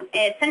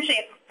essentially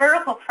a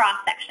vertical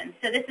cross-section.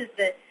 So this is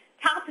the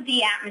top of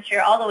the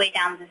atmosphere all the way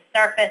down to the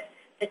surface.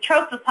 The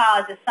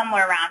tropopause is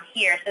somewhere around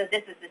here. So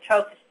this is the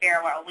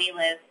troposphere where we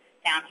live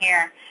down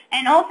here.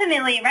 And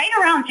ultimately, right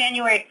around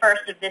January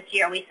 1st of this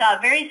year, we saw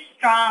a very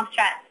strong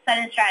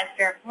sudden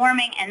stratospheric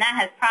warming, and that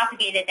has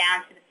propagated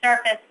down to the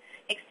surface,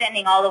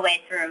 extending all the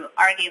way through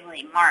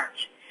arguably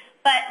March.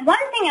 But one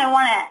thing I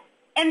want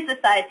to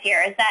emphasize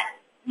here is that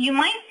you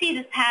might see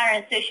this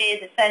pattern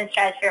associated with sudden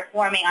stratospheric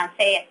warming on,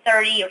 say, a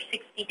 30 or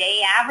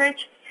 60-day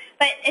average.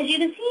 But as you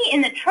can see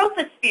in the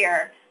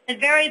troposphere, the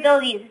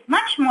variability is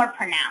much more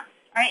pronounced.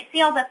 All right,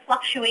 see all the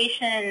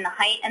fluctuation in the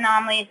height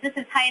anomalies? This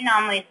is height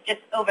anomalies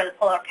just over the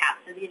polar cap,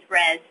 so these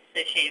reds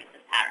associated with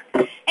this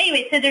pattern.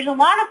 Anyway, so there's a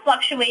lot of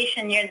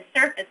fluctuation near the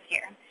surface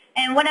here.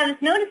 And what I was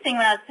noticing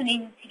when I was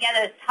putting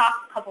together this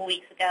talk a couple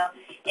weeks ago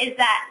is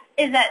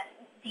that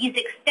these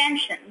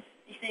extensions,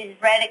 these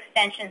red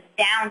extensions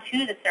down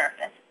to the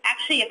surface,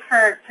 actually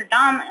occurred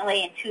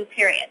predominantly in 2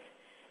 periods,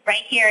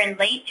 right here in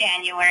late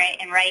January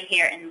and right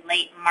here in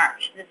late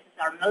March. This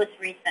is our most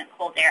recent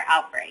cold air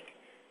outbreak.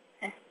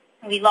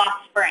 We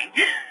lost spring.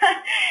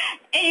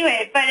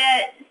 Anyway, but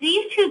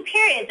these 2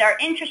 periods are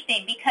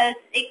interesting because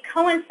it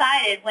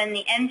coincided when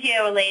the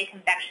MJO-related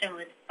convection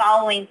was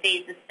following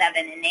phases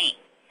 7 and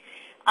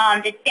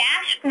 8. The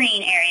dash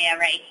green area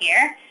right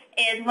here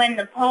is when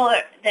the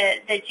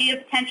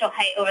geopotential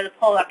height over the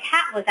polar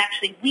cap was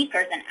actually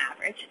weaker than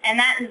average, and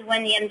that is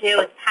when the MJO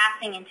is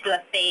passing into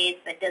a phase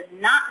that does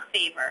not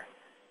favor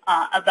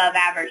above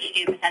average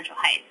geopotential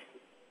heights.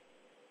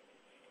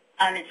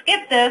 I'm going to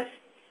skip this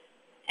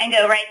and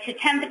go right to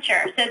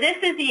temperature. So this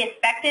is the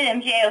expected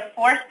MJO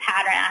force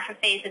pattern after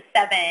phases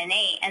 7 and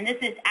 8, and this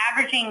is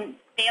averaging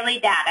daily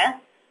data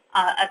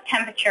of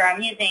temperature.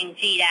 I'm using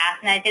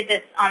GDAS, and I did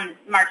this on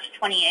March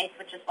 28th,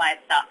 which is why it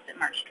stops at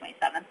March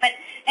 27th. But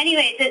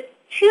anyway, the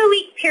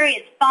 2-week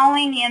periods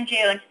following the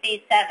MJO in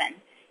phase 7,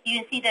 you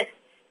can see this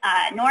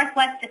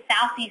northwest to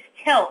southeast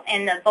tilt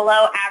in the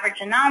below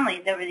average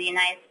anomalies over the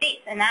United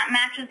States, and that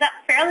matches up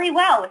fairly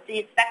well with the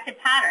expected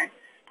pattern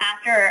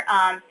after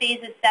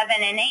phases 7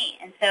 and 8.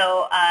 And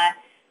so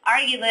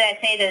arguably I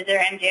say those are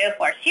MJO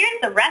force. Here's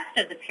the rest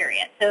of the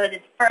period. So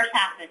the first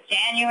half of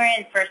January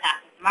and the first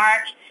half of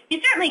March. You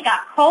certainly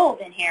got cold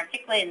in here,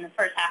 particularly in the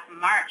first half of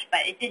March,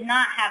 but it did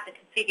not have the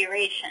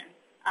configuration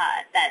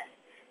that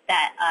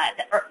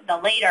the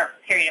later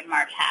period of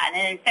March had.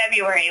 And in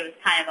February, it was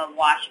kind of a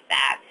wash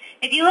back.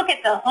 If you look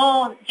at the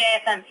whole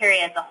JFM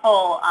period as a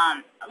whole,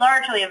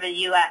 largely over the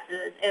U.S.,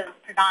 it was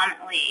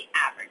predominantly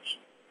average.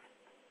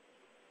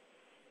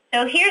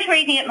 So here's where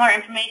you can get more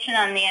information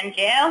on the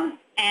MJO,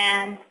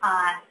 and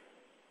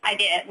I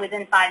did it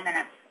within 5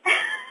 minutes.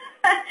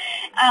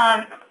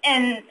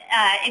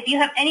 If you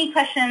have any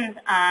questions,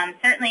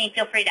 certainly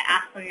feel free to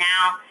ask them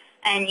now,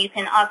 and you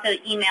can also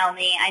email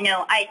me. I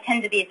know I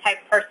tend to be a type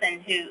of person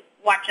who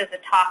watches a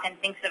talk and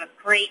thinks of a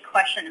great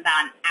question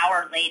about an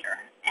hour later,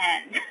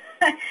 and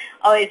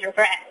always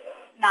regret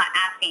not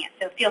asking it,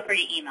 so feel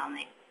free to email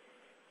me.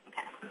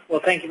 Okay. Well,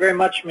 thank you very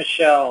much,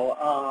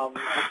 Michelle.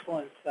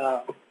 Excellent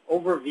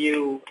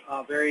overview,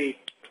 very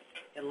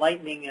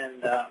enlightening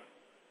and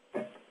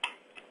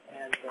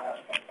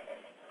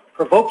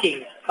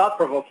provoking,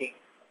 thought-provoking.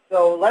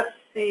 So let's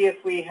see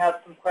if we have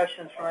some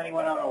questions from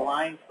anyone on the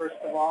line, first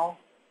of all.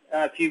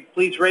 If you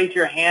please raise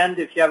your hand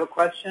if you have a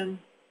question,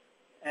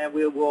 and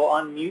we will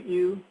unmute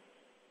you.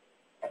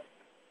 Do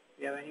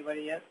you have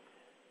anybody yet?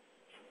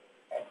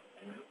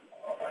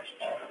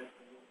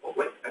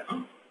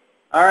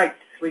 All right,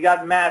 we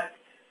got Matt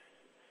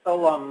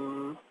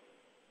Solom.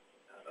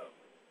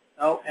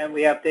 Oh, and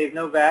we have Dave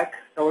Novak.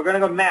 So we're going to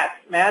go Matt.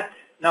 Matt?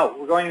 No,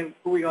 we're going.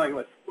 Who are we going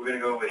with? We're going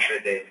to go with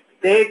Dave.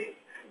 Dave?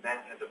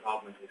 Matt has a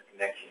problem with his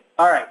connection.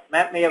 All right,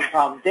 Matt may have a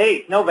problem.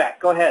 Dave Novak,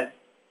 go ahead.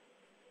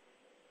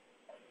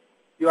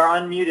 You are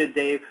unmuted,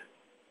 Dave.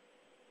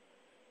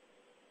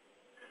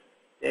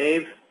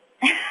 Dave?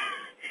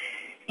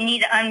 You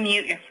need to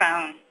unmute your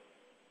phone.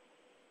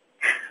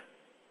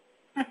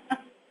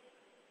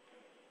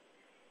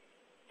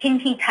 Can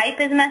he type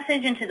his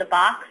message into the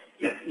box?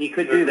 Yes, he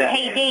could do that.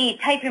 Hey, Dave,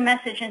 type your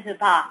message into the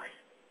box.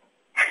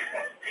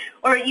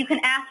 Or you can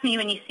ask me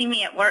when you see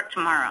me at work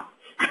tomorrow.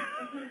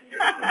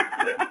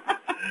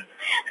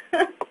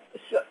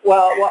 So,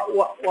 well,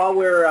 while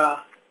we're...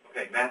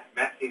 Okay, Matt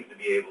seems to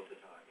be able to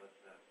talk.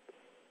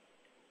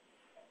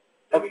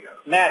 There we go.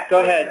 Matt,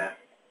 go ahead.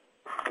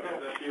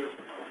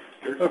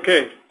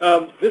 Okay,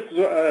 this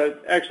is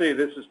actually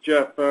this is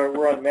Jeff.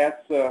 We're on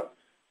Matt's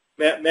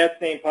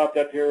name popped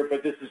up here,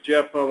 but this is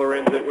Jeff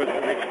Lorenz at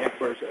Western Region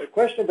Headquarters. A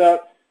question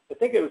about, I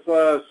think it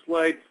was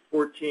slide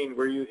 14,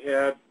 where you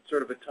had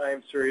sort of a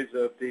time series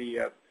of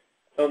the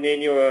El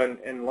Nino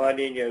and La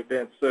Nina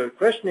events. So the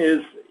question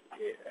is,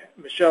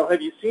 Michelle,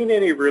 have you seen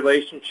any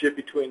relationship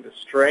between the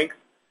strength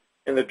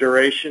and the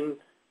duration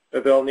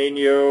of El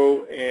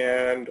Nino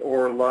and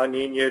or La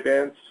Nina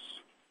events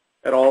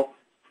at all?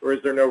 Or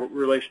is there no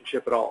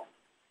relationship at all?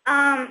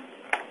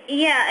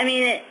 Yeah, I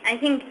mean, I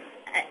think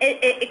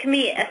it can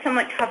be a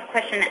somewhat tough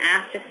question to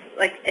ask, just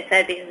like I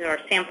said, because of our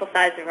sample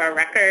size of our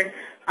record.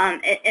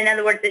 In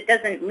other words, it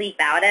doesn't leap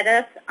out at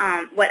us.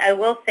 What I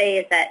will say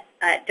is that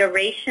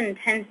duration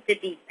tends to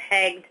be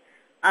pegged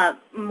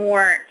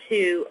more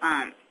to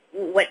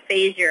what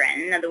phase you're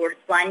in. In other words,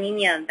 La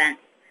Nina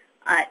events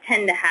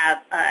tend to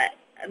have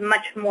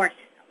much more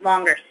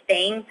longer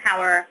staying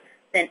power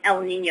than El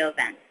Nino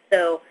events.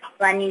 So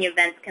La Nina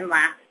events can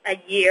last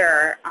a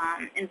year.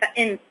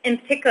 In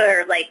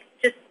particular, like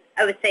just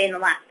I would say in the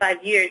last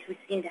 5 years, we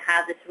seem to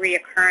have this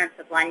reoccurrence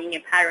of La Nina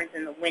patterns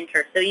in the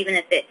winter. So even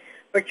if it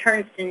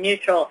returns to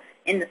neutral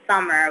in the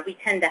summer, we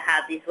tend to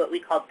have these what we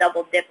call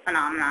double dip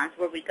phenomenons,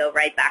 where we go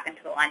right back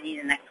into La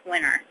Nina next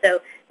winter.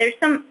 So there's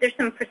some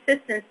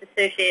persistence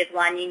associated with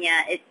La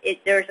Nina.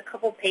 There's a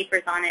couple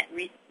papers on it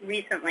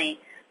recently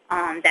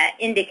that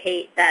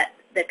indicate that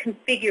the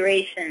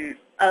configuration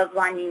of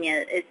La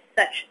Nina is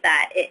such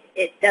that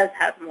it does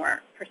have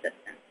more persistence.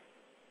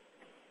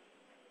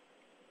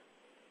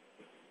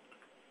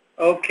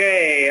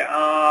 Okay,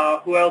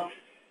 who else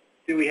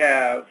do we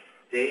have?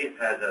 Dave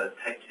has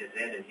typed his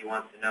in, and he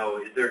wants to know,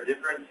 is there a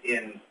difference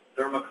in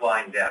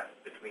thermocline depth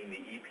between the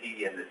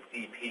EP and the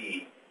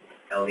CP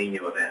El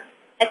Nino events?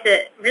 It's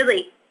a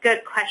really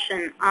good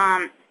question.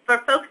 For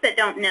folks that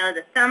don't know,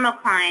 the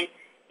thermocline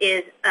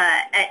is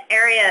an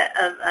area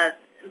of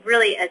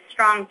really a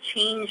strong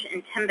change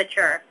in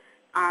temperature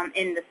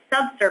in the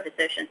subsurface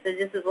ocean. So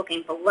this is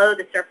looking below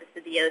the surface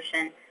of the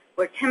ocean,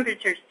 where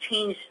temperatures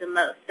change the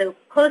most. So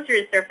closer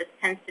to the surface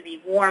tends to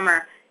be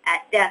warmer.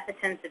 At depth, it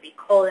tends to be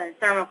colder, and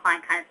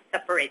thermocline kind of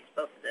separates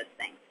both of those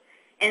things.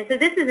 And so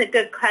this is a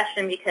good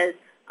question because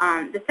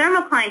the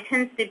thermocline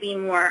tends to be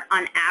more,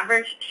 on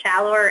average,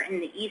 shallower in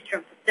the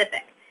eastern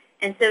Pacific.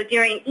 And so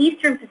during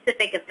eastern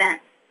Pacific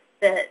events,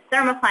 the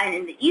thermocline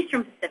in the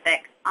eastern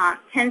Pacific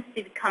tends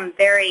to become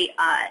very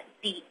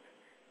deep.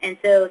 And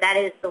so that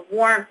is the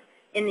warmth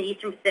in the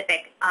eastern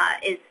Pacific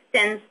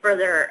extends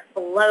further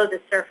below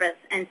the surface.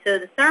 And so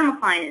the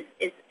thermocline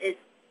is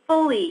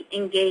fully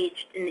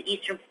engaged in the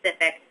eastern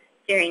Pacific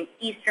during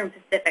eastern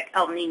Pacific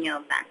El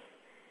Nino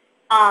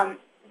events.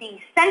 The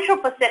central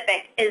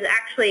Pacific is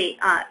actually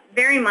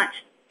very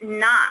much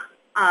not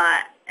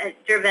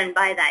driven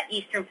by that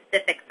eastern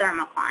Pacific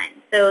thermocline.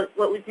 So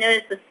what we've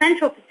noticed with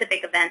central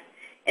Pacific events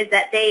is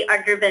that they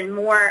are driven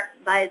more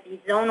by the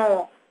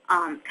zonal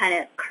kind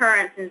of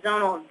currents and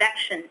zonal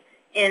advection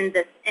in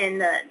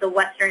the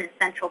western and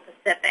central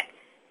Pacific.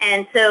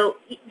 And so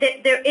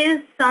there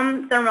is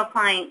some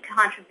thermocline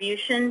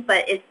contribution,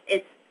 but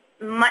it's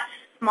much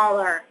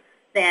smaller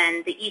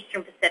than the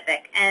eastern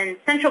Pacific. And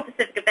central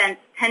Pacific events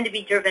tend to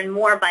be driven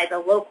more by the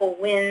local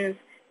winds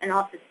and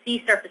also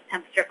sea surface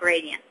temperature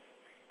gradients.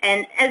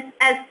 And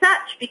as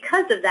such,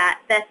 because of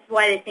that, that's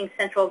why they think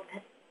central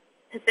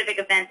Pacific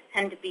events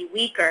tend to be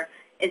weaker,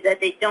 is that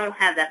they don't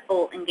have that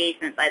full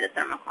engagement by the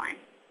thermocline.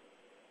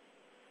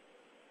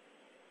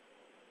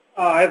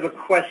 I have a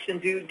question.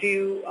 Do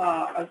you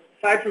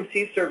aside from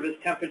sea surface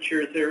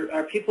temperatures,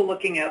 are people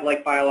looking at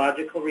like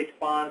biological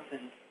response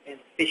and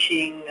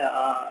fishing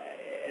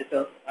as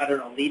a, I don't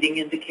know, leading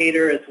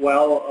indicator as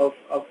well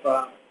of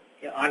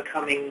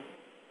oncoming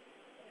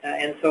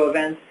ENSO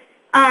events?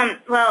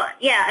 Well,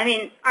 yeah, I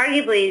mean,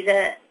 arguably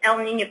the El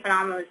Nino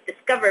phenomenon was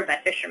discovered by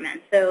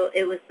fishermen, so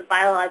it was the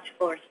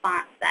biological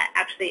response that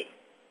actually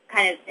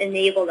kind of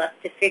enabled us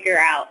to figure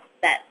out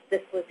that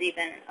this was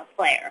even a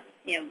player,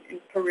 in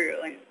Peru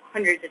and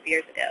hundreds of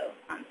years ago.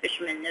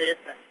 Fishermen noticed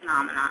this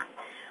phenomenon.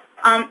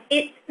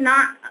 It's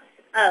not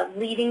a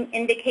leading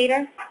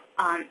indicator.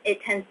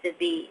 It tends to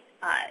be,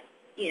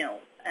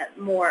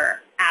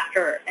 more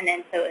after an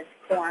ENSO is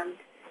formed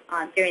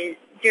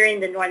during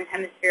the Northern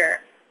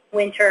Hemisphere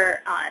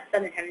winter,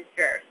 Southern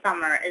Hemisphere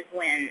summer is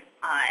when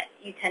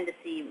you tend to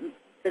see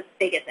the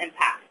biggest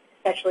impact,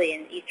 especially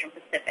in the Eastern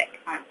Pacific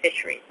on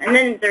fisheries. And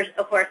then there's,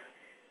 of course,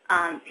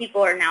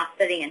 people are now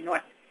studying a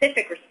North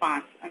Pacific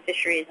response on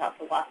fisheries off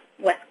the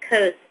West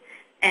Coast.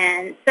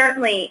 And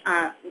certainly,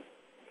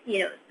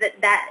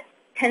 that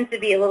tends to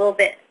be a little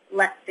bit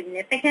less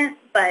significant.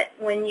 But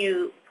when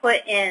you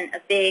put in a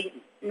big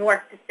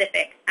North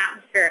Pacific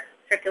atmospheric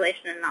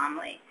circulation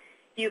anomaly,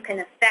 you can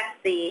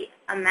affect the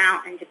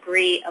amount and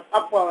degree of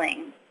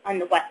upwelling on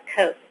the West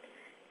Coast.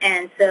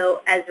 And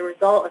so as a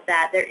result of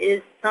that, there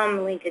is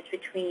some linkage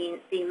between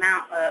the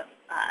amount of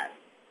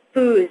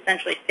food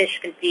essentially fish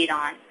can feed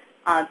on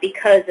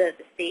because of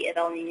the state of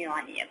El Nino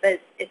La Nina, but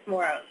it's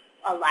more of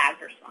a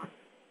lagged response.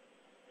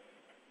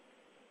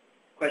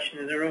 Question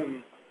in the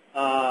room.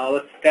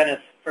 Let's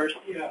Dennis first.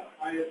 Yeah,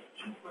 I have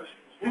two questions.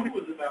 One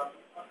was about,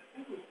 I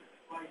think it was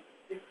slide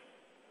 6,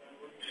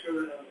 when you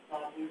showed it on the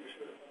bottom, you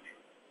showed a bunch of.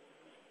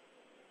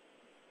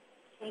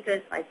 Can you go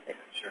to slide 6?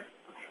 Sure.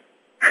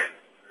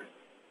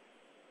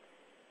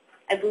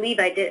 I believe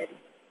I did.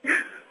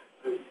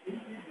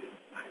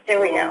 There There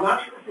we I'm go.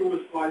 not sure if it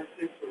was slide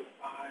 6 or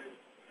 5.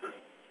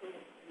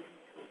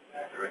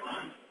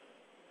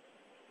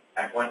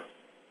 Back one.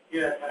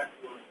 Yeah, back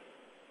one.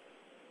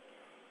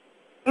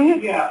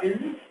 Mhm. Yeah, in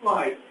this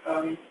slide,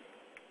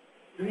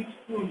 these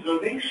plumes, are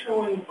they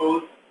showing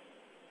both,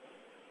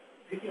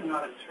 maybe I'm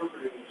not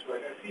interpreting this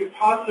right, I see a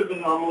positive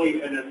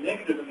anomaly and a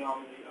negative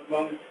anomaly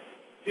among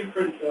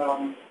different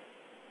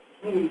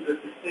plumes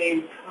at the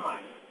same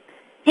time.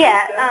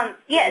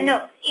 Yeah,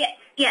 no.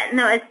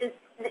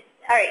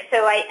 All right,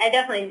 so I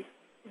definitely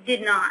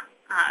did not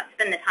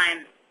spend the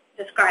time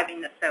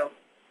describing this, so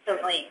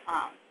certainly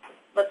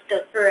let's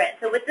go through it.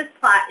 So what this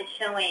plot is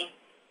showing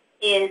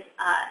is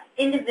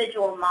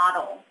individual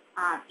models.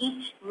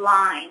 Each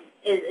line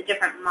is a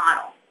different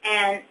model,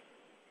 and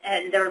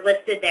they're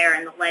listed there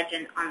in the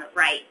legend on the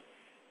right.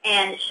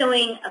 And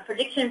showing a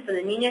prediction for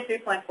the Nino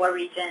 3.4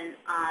 region,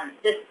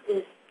 this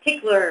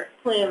particular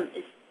plume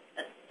is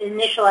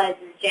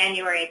initialized in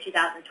January of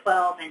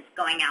 2012, and it's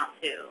going out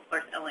to, of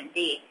course,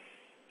 OND.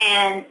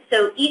 And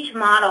so each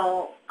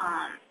model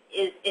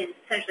is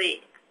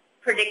essentially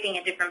predicting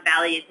a different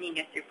value of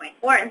Nino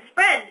 3.4, and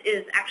spread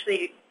is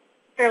actually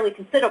fairly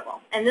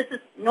considerable, and this is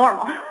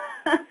normal.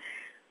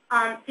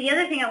 The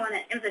other thing I want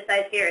to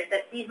emphasize here is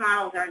that these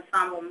models are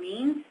ensemble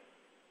means,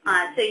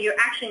 so you're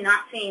actually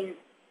not seeing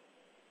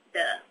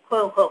the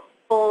quote-unquote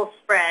full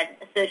spread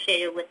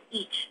associated with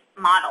each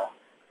model.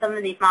 Some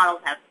of these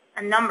models have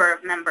a number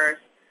of members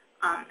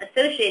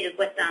associated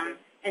with them,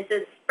 and so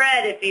the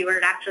spread, if you were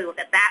to actually look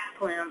at that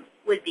plume,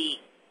 would be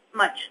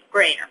much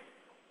greater.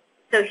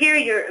 So here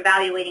you're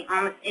evaluating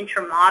almost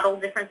intermodal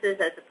differences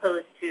as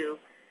opposed to,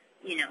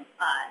 you know,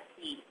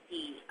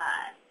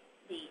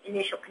 the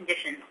initial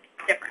condition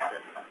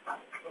differences. But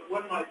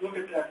one might look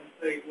at that and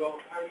say, well,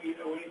 how do you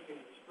know anything?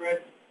 The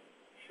spread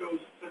shows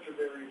such a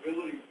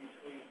variability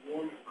between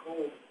warm and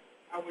cold.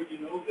 How would you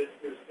know that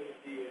there's going to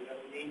be an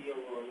El Nino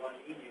or a La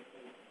Nina?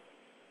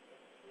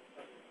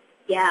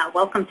 Yeah,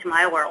 welcome to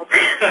my world.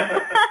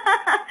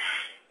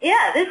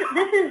 Yeah,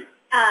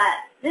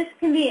 this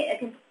can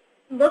be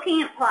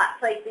looking at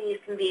plots like these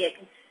can be a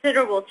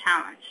considerable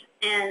challenge,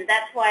 and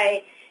that's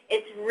why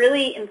it's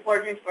really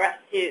important for us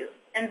to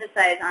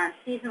emphasize on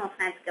seasonal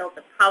timescales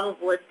the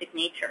probabilistic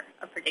nature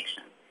of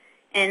prediction.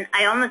 And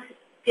I almost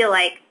feel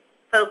like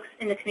folks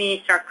in the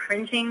community start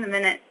cringing the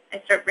minute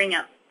I start bringing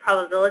up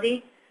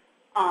probability,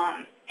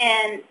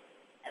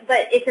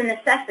 but it's a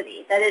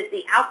necessity. That is,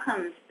 the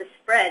outcomes, the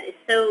spread is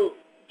so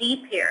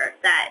deep here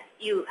that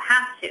you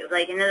have to.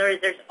 Like, in other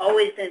words, there's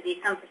always going to be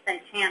some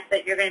percent chance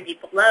that you're going to be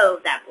below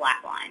that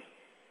black line.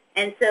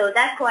 And so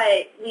that's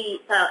why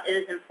we thought it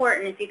was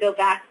important. If you go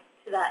back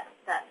to that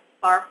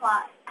bar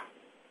plot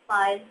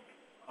slide.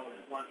 Oh,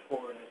 there's one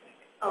forward, I think.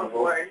 Oh,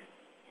 forward.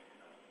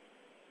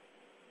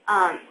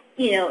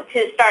 You know,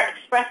 to start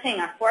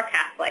expressing our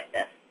forecast like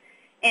this.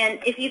 And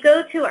if you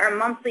go to our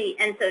monthly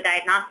ENSO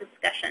diagnostic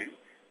discussion,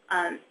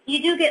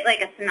 you do get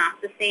like a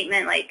synopsis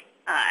statement, like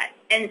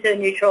ENSO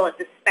neutral is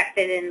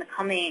expected in the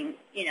coming,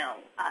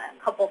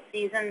 couple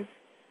seasons.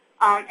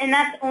 And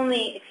that's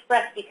only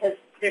expressed because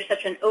there's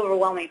such an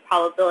overwhelming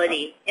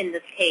probability in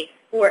this case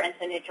for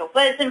ENSO neutral.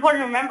 But it's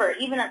important to remember,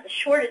 even at the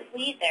shortest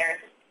lead there,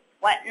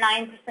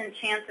 9%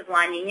 chance of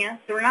La Nina.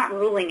 So we're not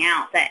ruling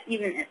out that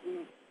even at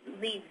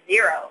lead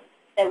 0,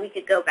 that we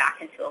could go back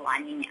into a La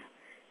Nina.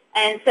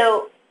 And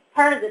so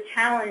part of the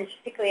challenge,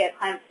 particularly at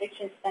Climate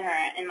Prediction Center,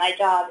 and my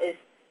job is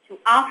to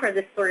offer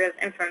this sort of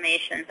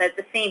information, but at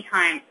the same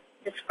time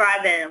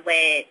describe it in a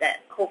way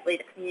that hopefully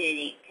the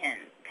community can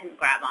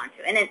grab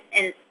onto. And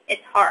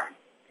it's hard.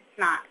 It's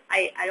not.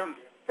 I don't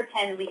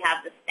pretend we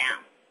have this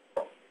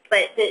down.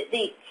 But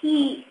the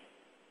key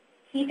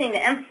thing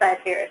to emphasize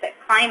here is that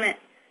climate,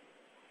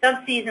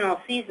 subseasonal,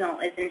 seasonal,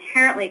 is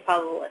inherently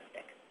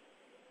probabilistic.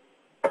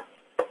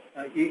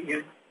 I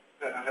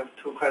have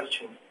two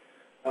questions.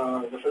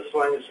 The first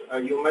one is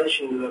you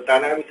mentioned the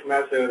dynamic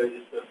method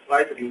is a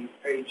slightly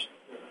aged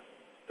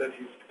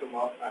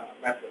statistical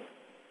method.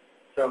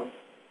 So,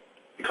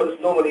 because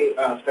normally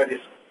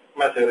statistical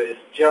method is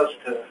just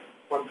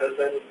one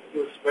person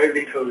use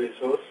very little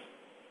resource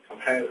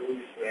compared with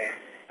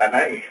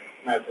dynamic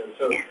method.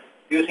 So, do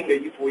you think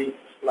if we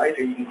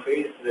slightly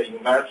increase the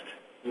invest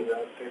in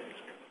the statistical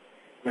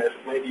method,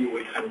 maybe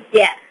we can?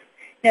 Yeah.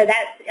 No,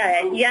 that's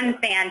young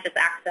fan just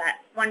asked that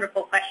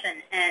wonderful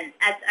question, and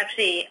that's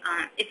actually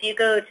if you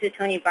go to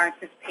Tony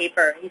Barnes's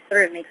paper, he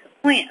sort of makes a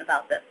point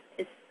about this.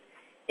 It's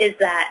is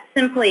that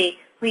simply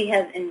we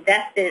have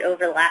invested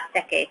over the last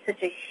decade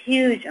such a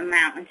huge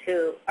amount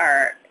into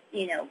our,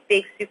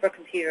 big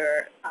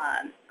supercomputer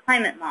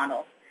climate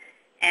models.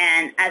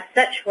 And as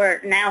such,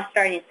 we're now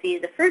starting to see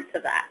the fruits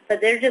of that.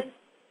 But they're just,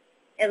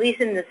 at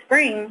least in the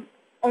spring,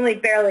 only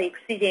barely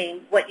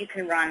exceeding what you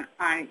can run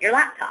on your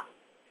laptop.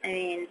 I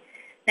mean,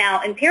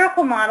 now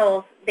empirical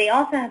models, they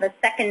also have a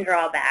second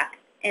drawback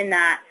in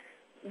that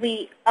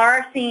we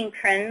are seeing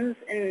trends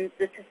in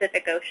the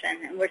Pacific Ocean,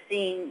 and we're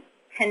seeing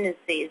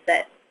tendencies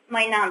that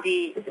might not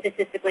be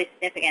statistically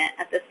significant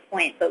at this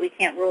point, but we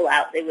can't rule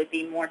out they would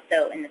be more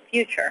so in the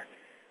future.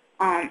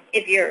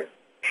 If your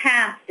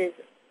past is,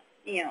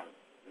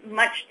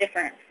 much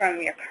different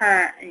from your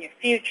current and your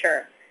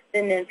future,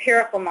 then the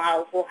empirical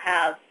models will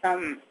have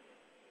some,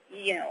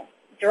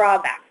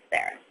 drawbacks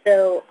there.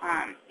 So,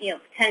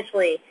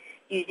 potentially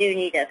you do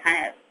need to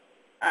kind of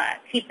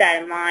keep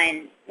that in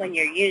mind when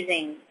you're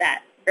using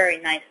that very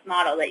nice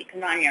model that you can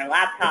run on your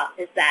laptop,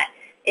 is that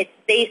it's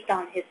based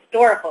on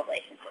historical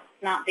relationships,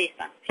 not based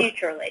on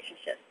future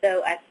relationships.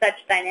 So as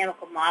such,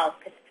 dynamical models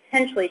could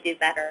potentially do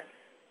better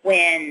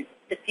when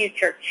the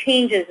future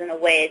changes in a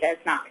way that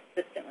is not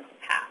consistent with the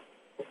past.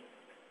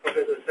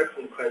 Okay, the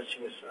second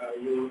question is,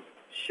 you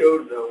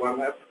showed the one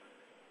map,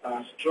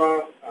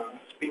 strong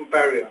spin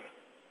barrier.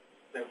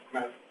 Does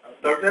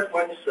that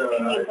one is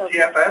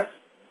CFS?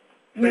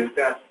 Is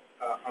that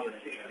on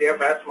the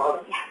CFS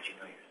model?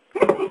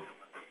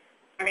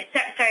 All right,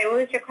 sorry, what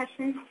was your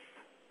question?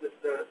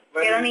 The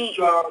very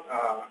strong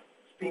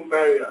spin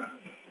barrier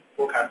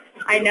forecast.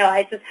 I know,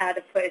 I just had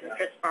to put it in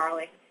Chris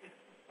Farley.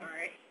 All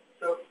right.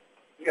 So,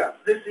 yeah,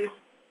 this is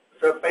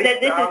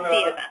based on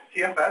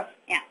CFS?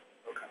 Yeah.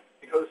 Okay,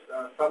 because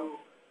some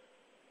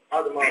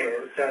other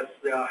models says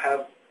they'll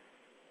have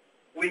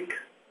weak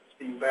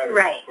spin barrier.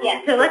 Right,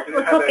 yeah, so let's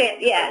look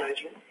at, yeah.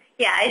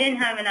 Yeah, I didn't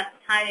have enough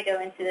time to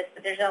go into this,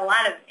 but there's a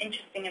lot of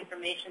interesting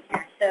information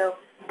here. So,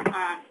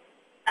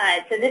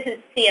 so this is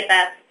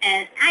CFS,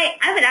 and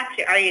I would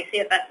actually argue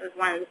CFS is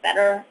one of the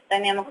better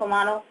dynamical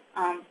models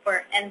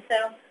for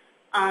ENSO.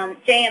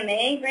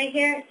 JMA right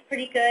here is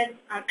pretty good.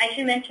 I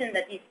should mention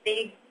that these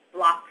big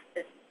blocks,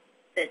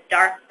 the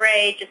dark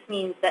gray, just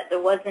means that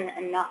there wasn't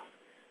enough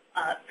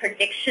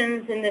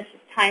predictions in this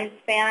time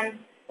span.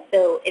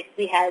 So if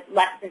we had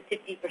less than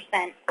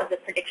 50% of the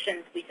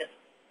predictions, we just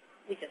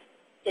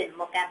didn't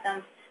look at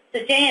them. So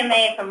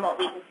JMA, from what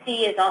we can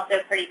see, is also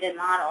a pretty good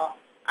model.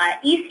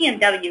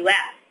 ECMWF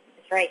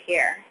is right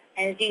here.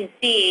 And as you can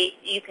see,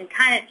 you can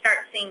kind of start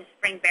seeing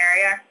spring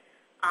barrier,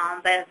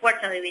 but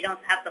unfortunately we don't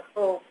have the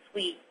full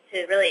suite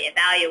to really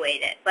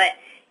evaluate it. But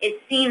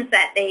it seems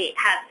that they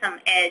have some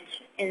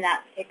edge in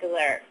that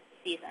particular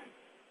season.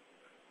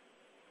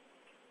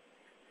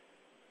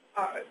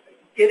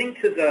 Getting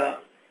to the,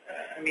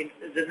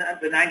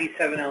 the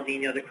 97 El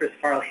Nino, the Chris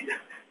Farley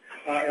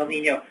El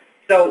Nino.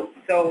 So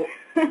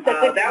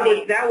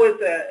that was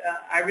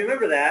I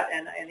remember that,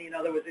 and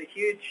there was a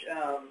huge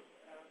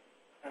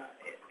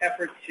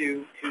effort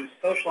to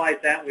socialize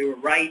that. We were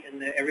right,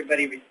 and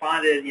everybody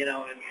responded, and it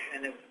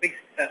was a big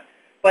success.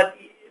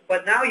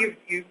 But now you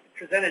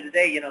presented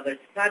today, there's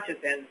not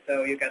just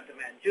ENSO, you've got the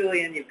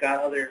Mann-Julian, you've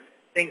got other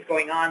things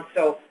going on.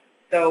 So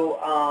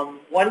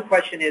one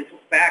question is,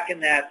 back in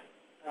that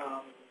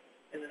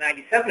in the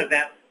 97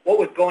 event, what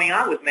was going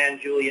on with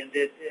Mann-Julian?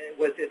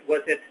 Was it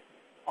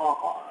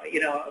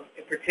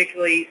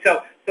particularly,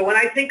 so when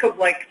I think of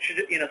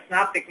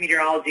synoptic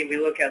meteorology, we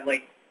look at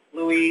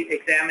Louis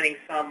examining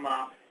some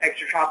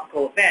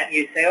extratropical event,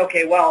 you say,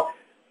 okay, well,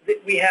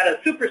 we had a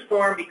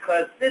superstorm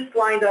because this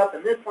lined up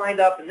and this lined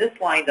up and this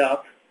lined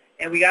up,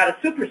 and we got a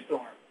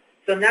superstorm.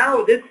 So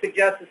now this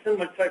suggests a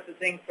similar type of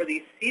thing for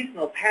these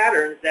seasonal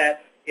patterns,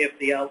 that if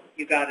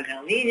you got an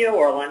El Nino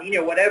or a La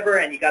Nina or whatever,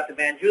 and you got the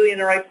Mann-Julian in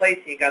the right place,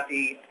 and you got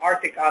the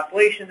Arctic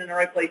oscillation in the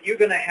right place, you're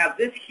going to have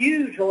this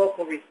huge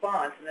local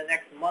response in the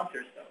next month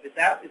or so. Is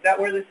that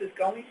where this is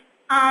going?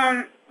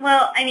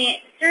 Well,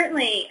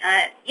 certainly,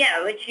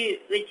 yeah, what you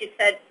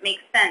said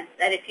makes sense,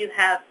 that if you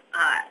have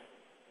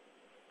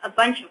a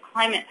bunch of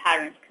climate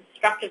patterns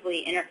constructively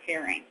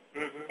interfering,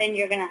 then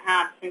you're going to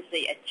have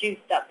essentially a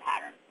juiced-up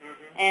pattern.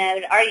 And I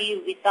would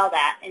argue we saw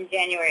that in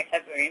January,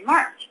 February,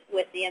 March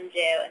with the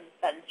MJO and the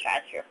Southern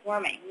Stratosphere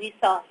forming. We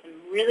saw some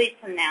really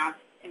pronounced,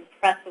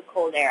 impressive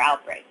cold air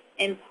outbreaks.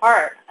 In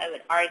part, I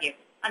would argue,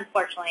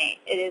 unfortunately,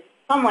 it is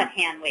somewhat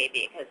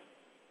hand-wavy because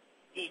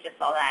you just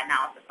saw that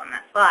analysis on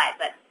that slide,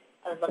 but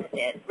I would look at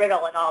the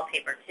Riddle et al.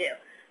 Paper too.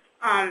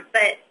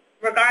 But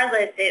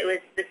regardless, it was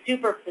the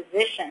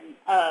superposition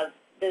of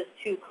those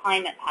two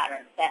climate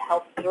patterns that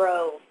helped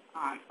throw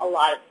a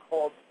lot of the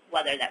cold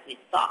weather that we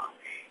saw.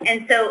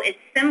 And so it's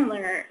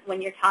similar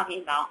when you're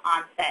talking about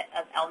onset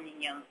of El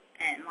Nino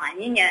and La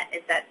Nina,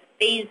 is that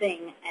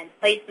phasing and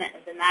placement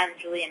of the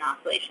Mann-Julian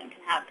oscillation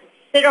can have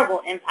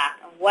considerable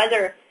impact on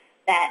whether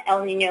that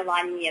El Nino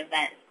La Nina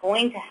event is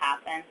going to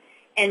happen.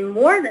 And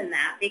more than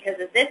that, because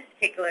of this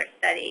particular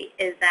study,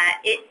 is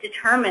that it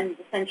determines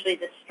essentially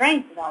the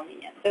strength of El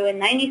Nino. So in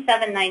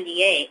 97,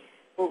 98,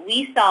 what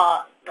we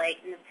saw like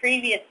in the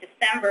previous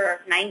December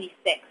of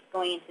 96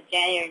 going into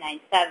January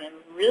 97,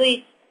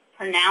 really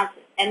pronounced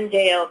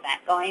MJO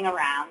event going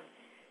around.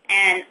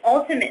 And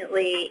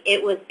ultimately,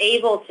 it was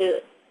able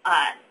to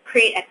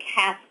create a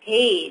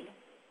cascade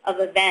of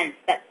events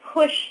that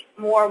push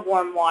more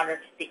warm water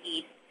to the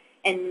east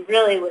and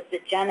really was the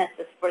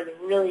genesis for the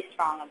really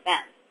strong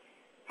events.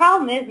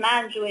 Problem is,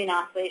 Madden-Julian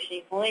oscillation,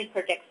 you can only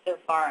predict so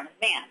far in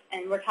advance,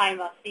 and we're talking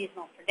about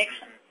seasonal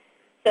prediction.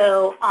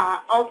 So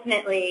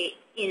ultimately,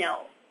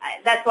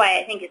 that's why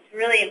I think it's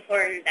really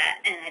important that,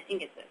 and I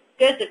think it's a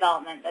good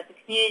development, that the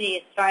community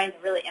is starting to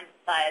really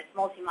emphasize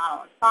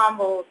multi-model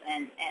ensembles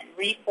and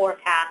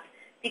reforecast,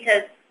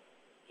 because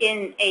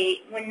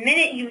when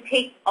minute you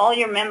take all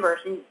your members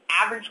and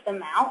average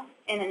them out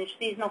in a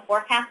seasonal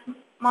forecast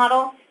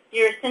model,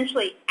 you're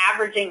essentially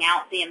averaging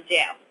out the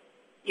MJO.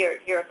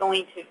 You're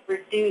going to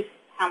reduce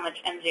how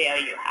much MJO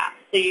you have.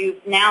 So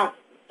you've now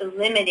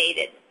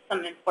eliminated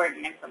some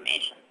important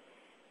information.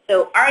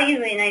 So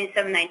arguably in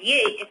 97, 98,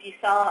 if you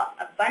saw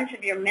a bunch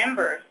of your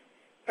members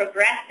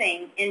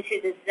progressing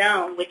into the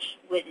zone, which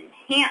would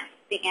enhance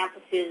the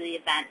amplitude of the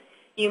event,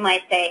 you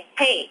might say,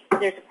 hey,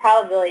 there's a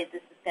probability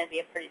this is going to be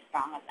a pretty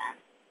strong event.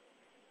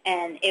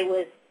 And it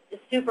was the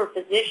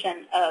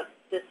superposition of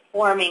this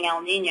forming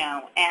El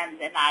Nino and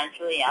the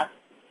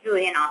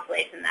Madden-Julian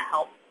oscillation that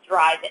helped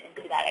drive it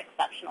into that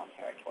exceptional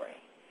territory.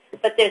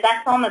 But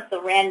that's almost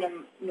the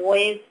random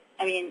noise.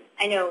 I mean,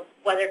 I know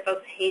weather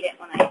folks hate it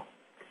when I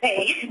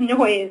say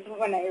noise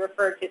when I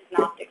refer to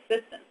synoptic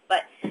systems,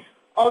 but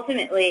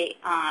ultimately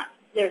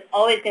there's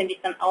always going to be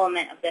some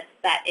element of this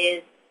that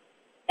is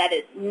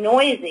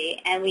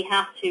noisy, and we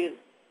have to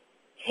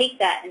take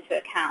that into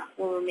account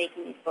when we're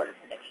making these sort of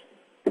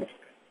predictions.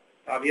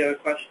 Bob, you have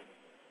a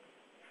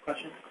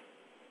question?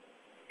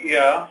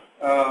 Yeah,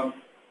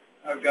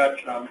 I've got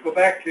some. Go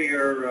back to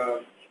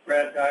your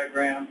spread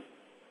diagram.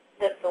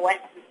 The what?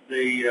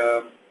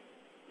 The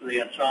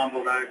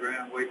ensemble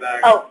diagram way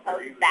back. Oh,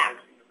 back.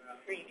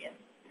 Previous.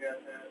 Yeah,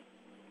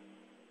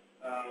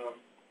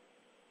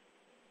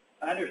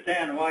 I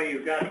understand why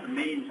you got the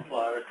means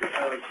plotted,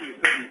 because you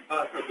couldn't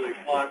possibly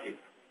plot it.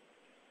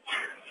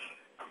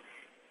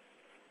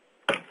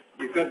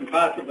 You couldn't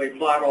possibly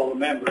plot all the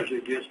members.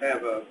 You just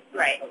have a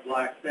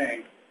black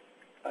thing.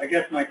 I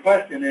guess my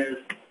question is,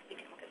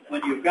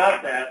 when you've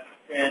got that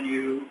and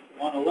you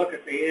want to look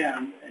at the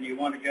end and you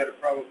want to get a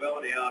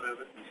probability out of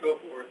it and so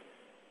forth,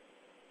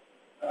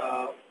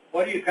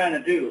 what do you kind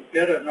of do?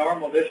 Get a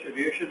normal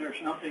distribution or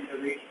something to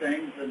these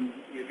things and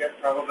you get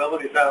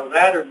probabilities out of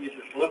that, or you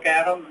just look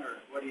at them, or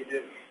what do you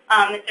do?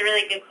 It's a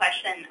really good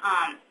question.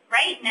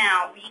 Right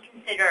now, we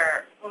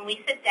consider, when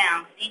we sit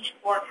down, each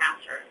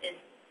forecaster is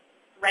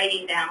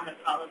writing down the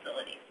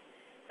probabilities.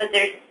 But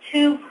there's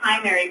two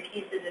primary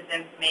pieces of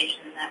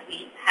information that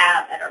we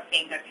have at our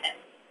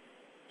fingertips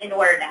in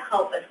order to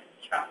help us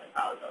construct the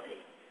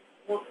probabilities.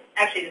 Well,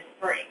 actually,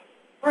 there's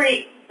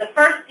three. The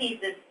first piece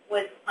is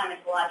with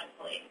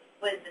climatologically,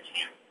 what is the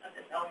chance of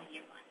this El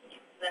Nino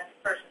continuing? So that's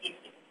the first piece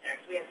we consider.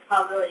 So we have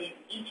probabilities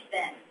in each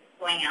bin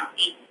going out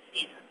 8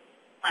 seasons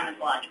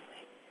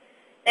climatologically.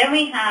 Then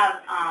we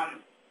have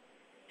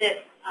this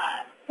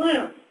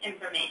plume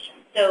information.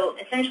 So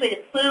essentially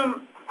the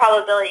plume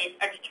probabilities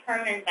are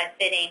determined by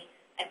fitting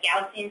a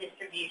Gaussian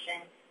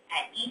distribution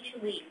at each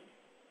leaf.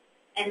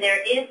 And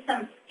there is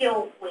some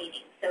skill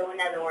weighting. So in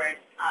other words,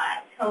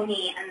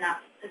 Tony, I'm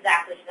not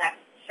exactly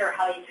sure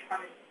how he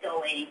determines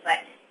skill weighting, but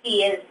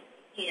he is,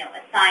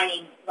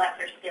 assigning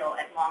lesser skill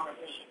at longer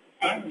leads.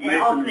 And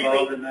ultimately,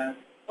 involved in that?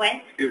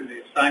 When? Excuse me,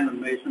 is Simon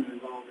Mason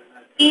involved in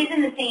that? He's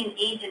in the same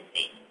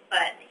agency,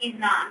 but he's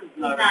not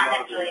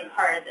necessarily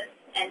part of this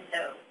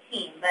ENSO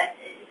team, but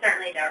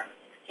certainly they're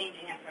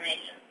exchanging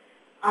information.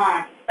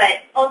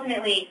 But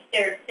ultimately,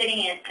 they're fitting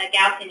in a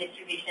Gaussian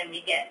distribution.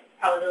 We get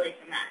probabilities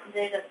from that.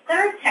 There's a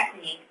third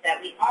technique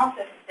that we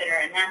also consider,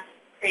 and that's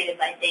created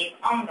by Dave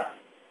Ungar,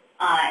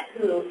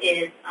 who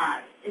is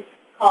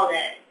called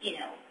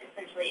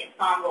essentially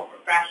ensemble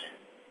regression.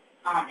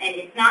 And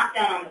it's not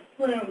done on the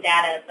plume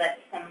data, but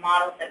some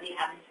models that we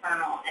have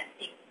internal at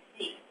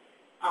CPC.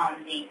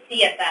 The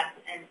CFF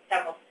and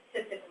several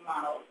statistical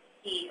models,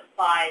 he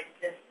applies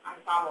this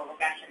ensemble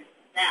regression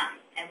to them,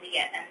 and we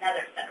get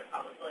another set of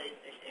probabilities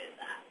associated with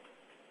that.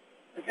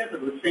 I guess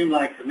it would seem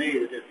like to me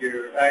that if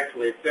you're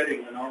actually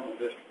fitting the normal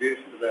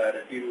distribution of that,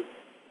 if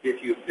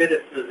you fit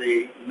it to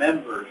the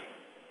members,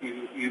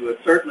 you would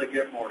certainly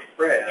get more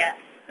spread, yes,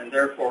 and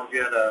therefore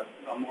get a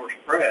more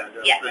spread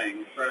of yes,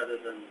 things rather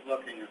than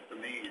looking at the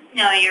mean.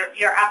 No,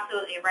 you're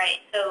absolutely right.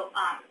 So,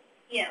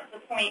 the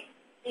point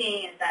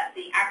being is that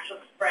the actual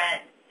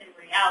spread in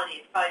reality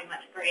is probably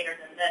much greater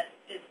than this.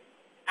 It's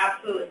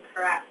absolutely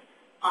correct.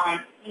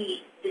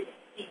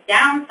 The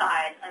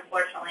downside,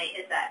 unfortunately,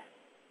 is that,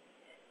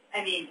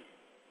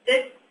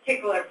 this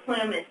particular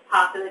plume is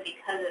possibly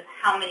because of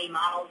how many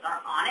models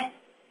are on it.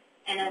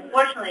 And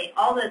unfortunately,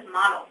 all those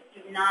models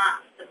do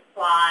not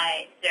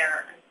supply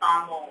their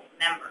ensemble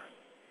members.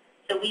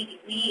 So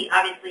we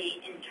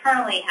obviously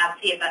internally have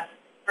CFS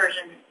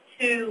version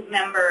 2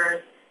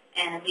 members,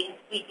 and we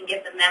can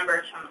get the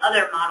members from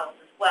other models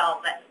as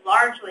well, but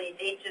largely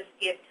they just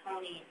give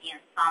Tony the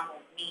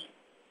ensemble meat.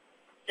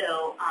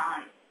 So,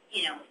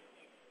 you know,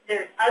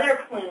 there's other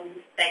plumes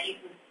that you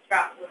can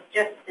construct with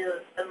just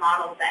the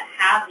models that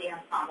have the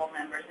ensemble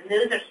members, and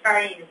those are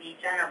starting to be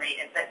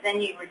generated, but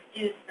then you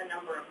reduce the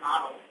number of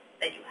models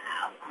that you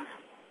have on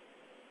them.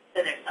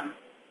 So there's some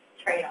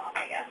trade-off,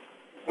 I guess.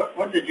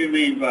 What did you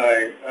mean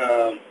by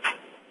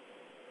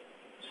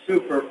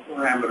super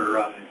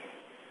parameterized?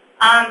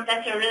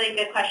 That's a really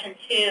good question,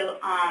 too.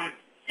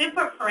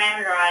 Super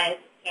parameterized,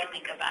 let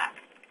me go back.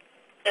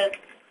 So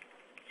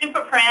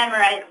super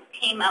parameterized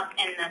came up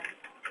in the,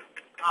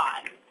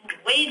 God,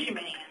 way too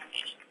many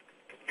animations.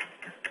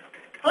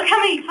 Look how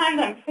many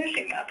times I'm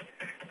pushing up.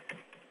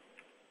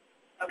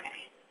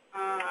 Okay.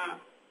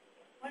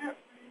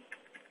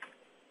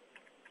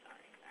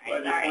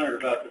 Sorry.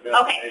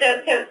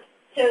 Okay,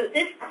 so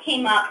this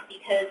came up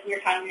because we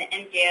were talking to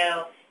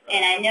MJO,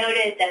 and I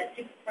noted that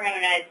the super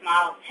parameterized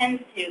model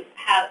tends to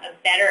have a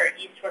better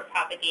eastward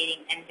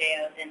propagating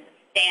MJO than the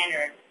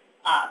standard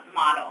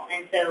model.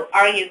 And so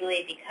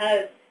arguably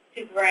because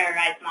super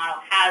parameterized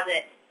model has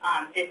it,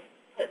 this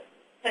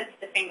puts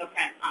the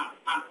fingerprint on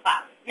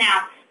clouds.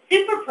 Now,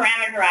 super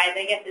parameterized,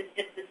 I guess, is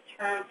just this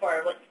term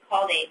for what's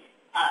called a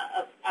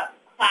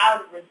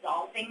cloud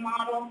resolving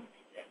model.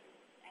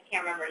 I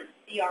can't remember,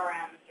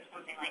 CRMs or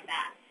something like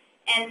that.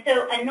 And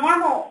so a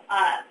normal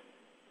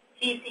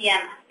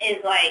GCM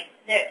is like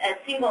a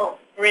single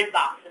grid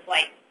box is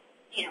like,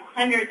 you know,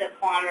 hundreds of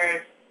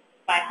kilometers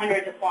by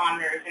hundreds of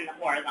kilometers in the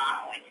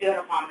horizontal, like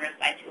 200 kilometers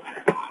by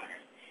 200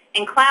 kilometers.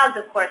 And clouds,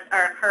 of course,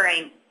 are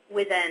occurring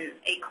within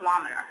a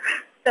kilometer.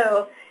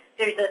 So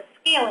there's a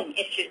scaling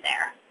issue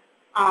there.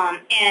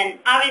 And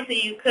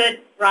obviously you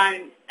could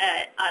run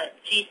a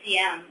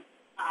GCM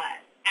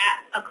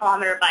at a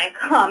kilometer by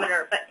a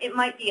kilometer, but it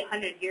might be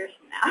 100 years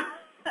from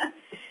now.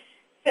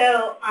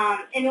 So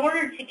in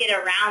order to get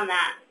around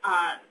that,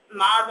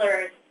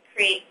 modelers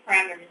create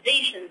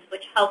parameterizations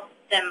which help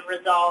them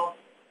resolve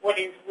what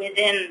is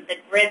within the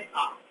grid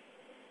box.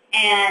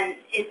 And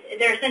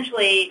they're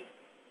essentially,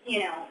 you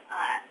know,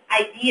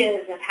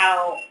 ideas of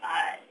how,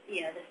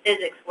 you know, the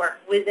physics work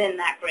within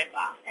that grid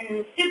box.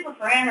 And super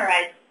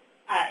parameterized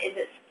is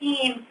a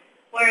scheme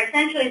where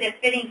essentially they're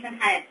fitting some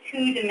kind of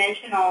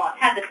two-dimensional, I've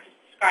had this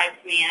described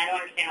to me, and I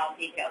don't understand all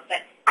the details,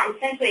 but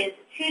essentially it's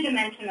a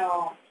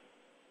two-dimensional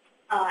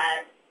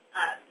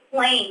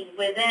plane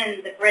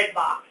within the grid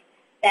box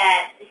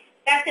that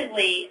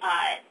effectively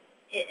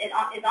is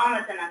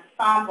almost an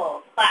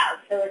ensemble cloud.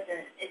 So it's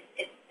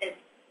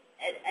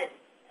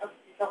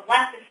a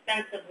less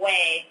expensive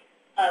way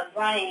of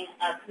running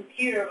a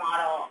computer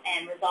model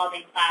and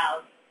resolving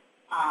clouds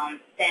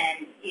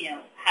than, you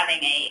know,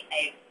 having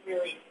a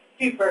really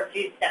super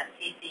juiced-up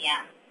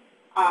GCM.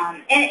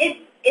 And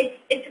it's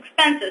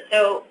expensive.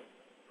 So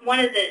one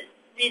of the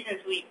reasons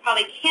we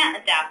probably can't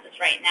adapt this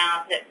right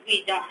now is that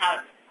we don't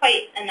have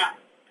quite enough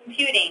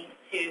computing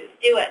to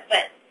do it.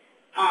 But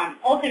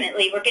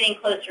ultimately, we're getting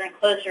closer and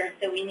closer, and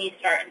so we need to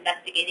start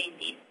investigating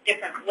these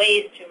different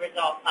ways to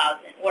resolve clouds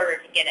in order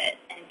to get it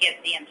and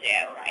get the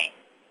MJO right.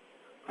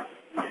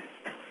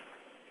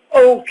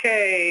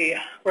 Okay,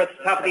 we're at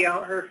the top of the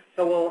hour,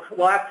 so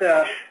we'll have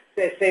to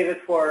save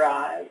it for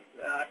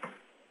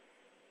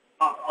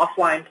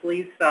offline,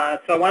 please. So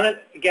I want to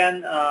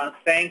again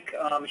thank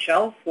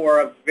Michelle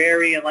for a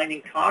very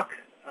enlightening talk.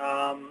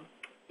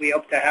 We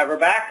hope to have her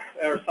back,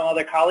 or some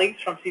other colleagues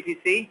from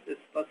CPC.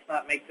 Let's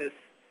not make this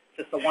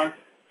just a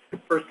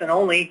one-person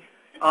only.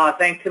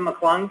 Thank Tim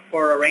McClung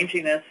for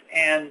arranging this.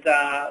 And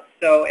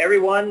so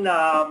everyone,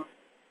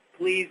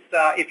 please,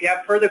 if you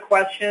have further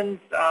questions,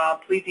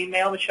 please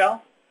email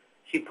Michelle.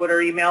 She put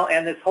her email,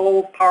 and this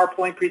whole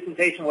PowerPoint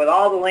presentation with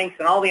all the links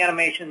and all the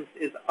animations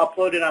is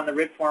uploaded on the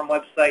RITForum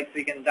website, so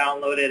you can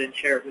download it and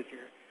share it with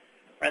your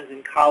friends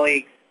and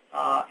colleagues,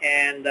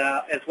 and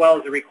as well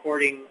as a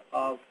recording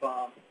of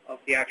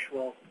the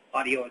actual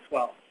audio as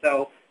well.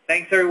 So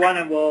thanks, everyone,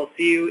 and we'll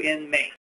see you in May.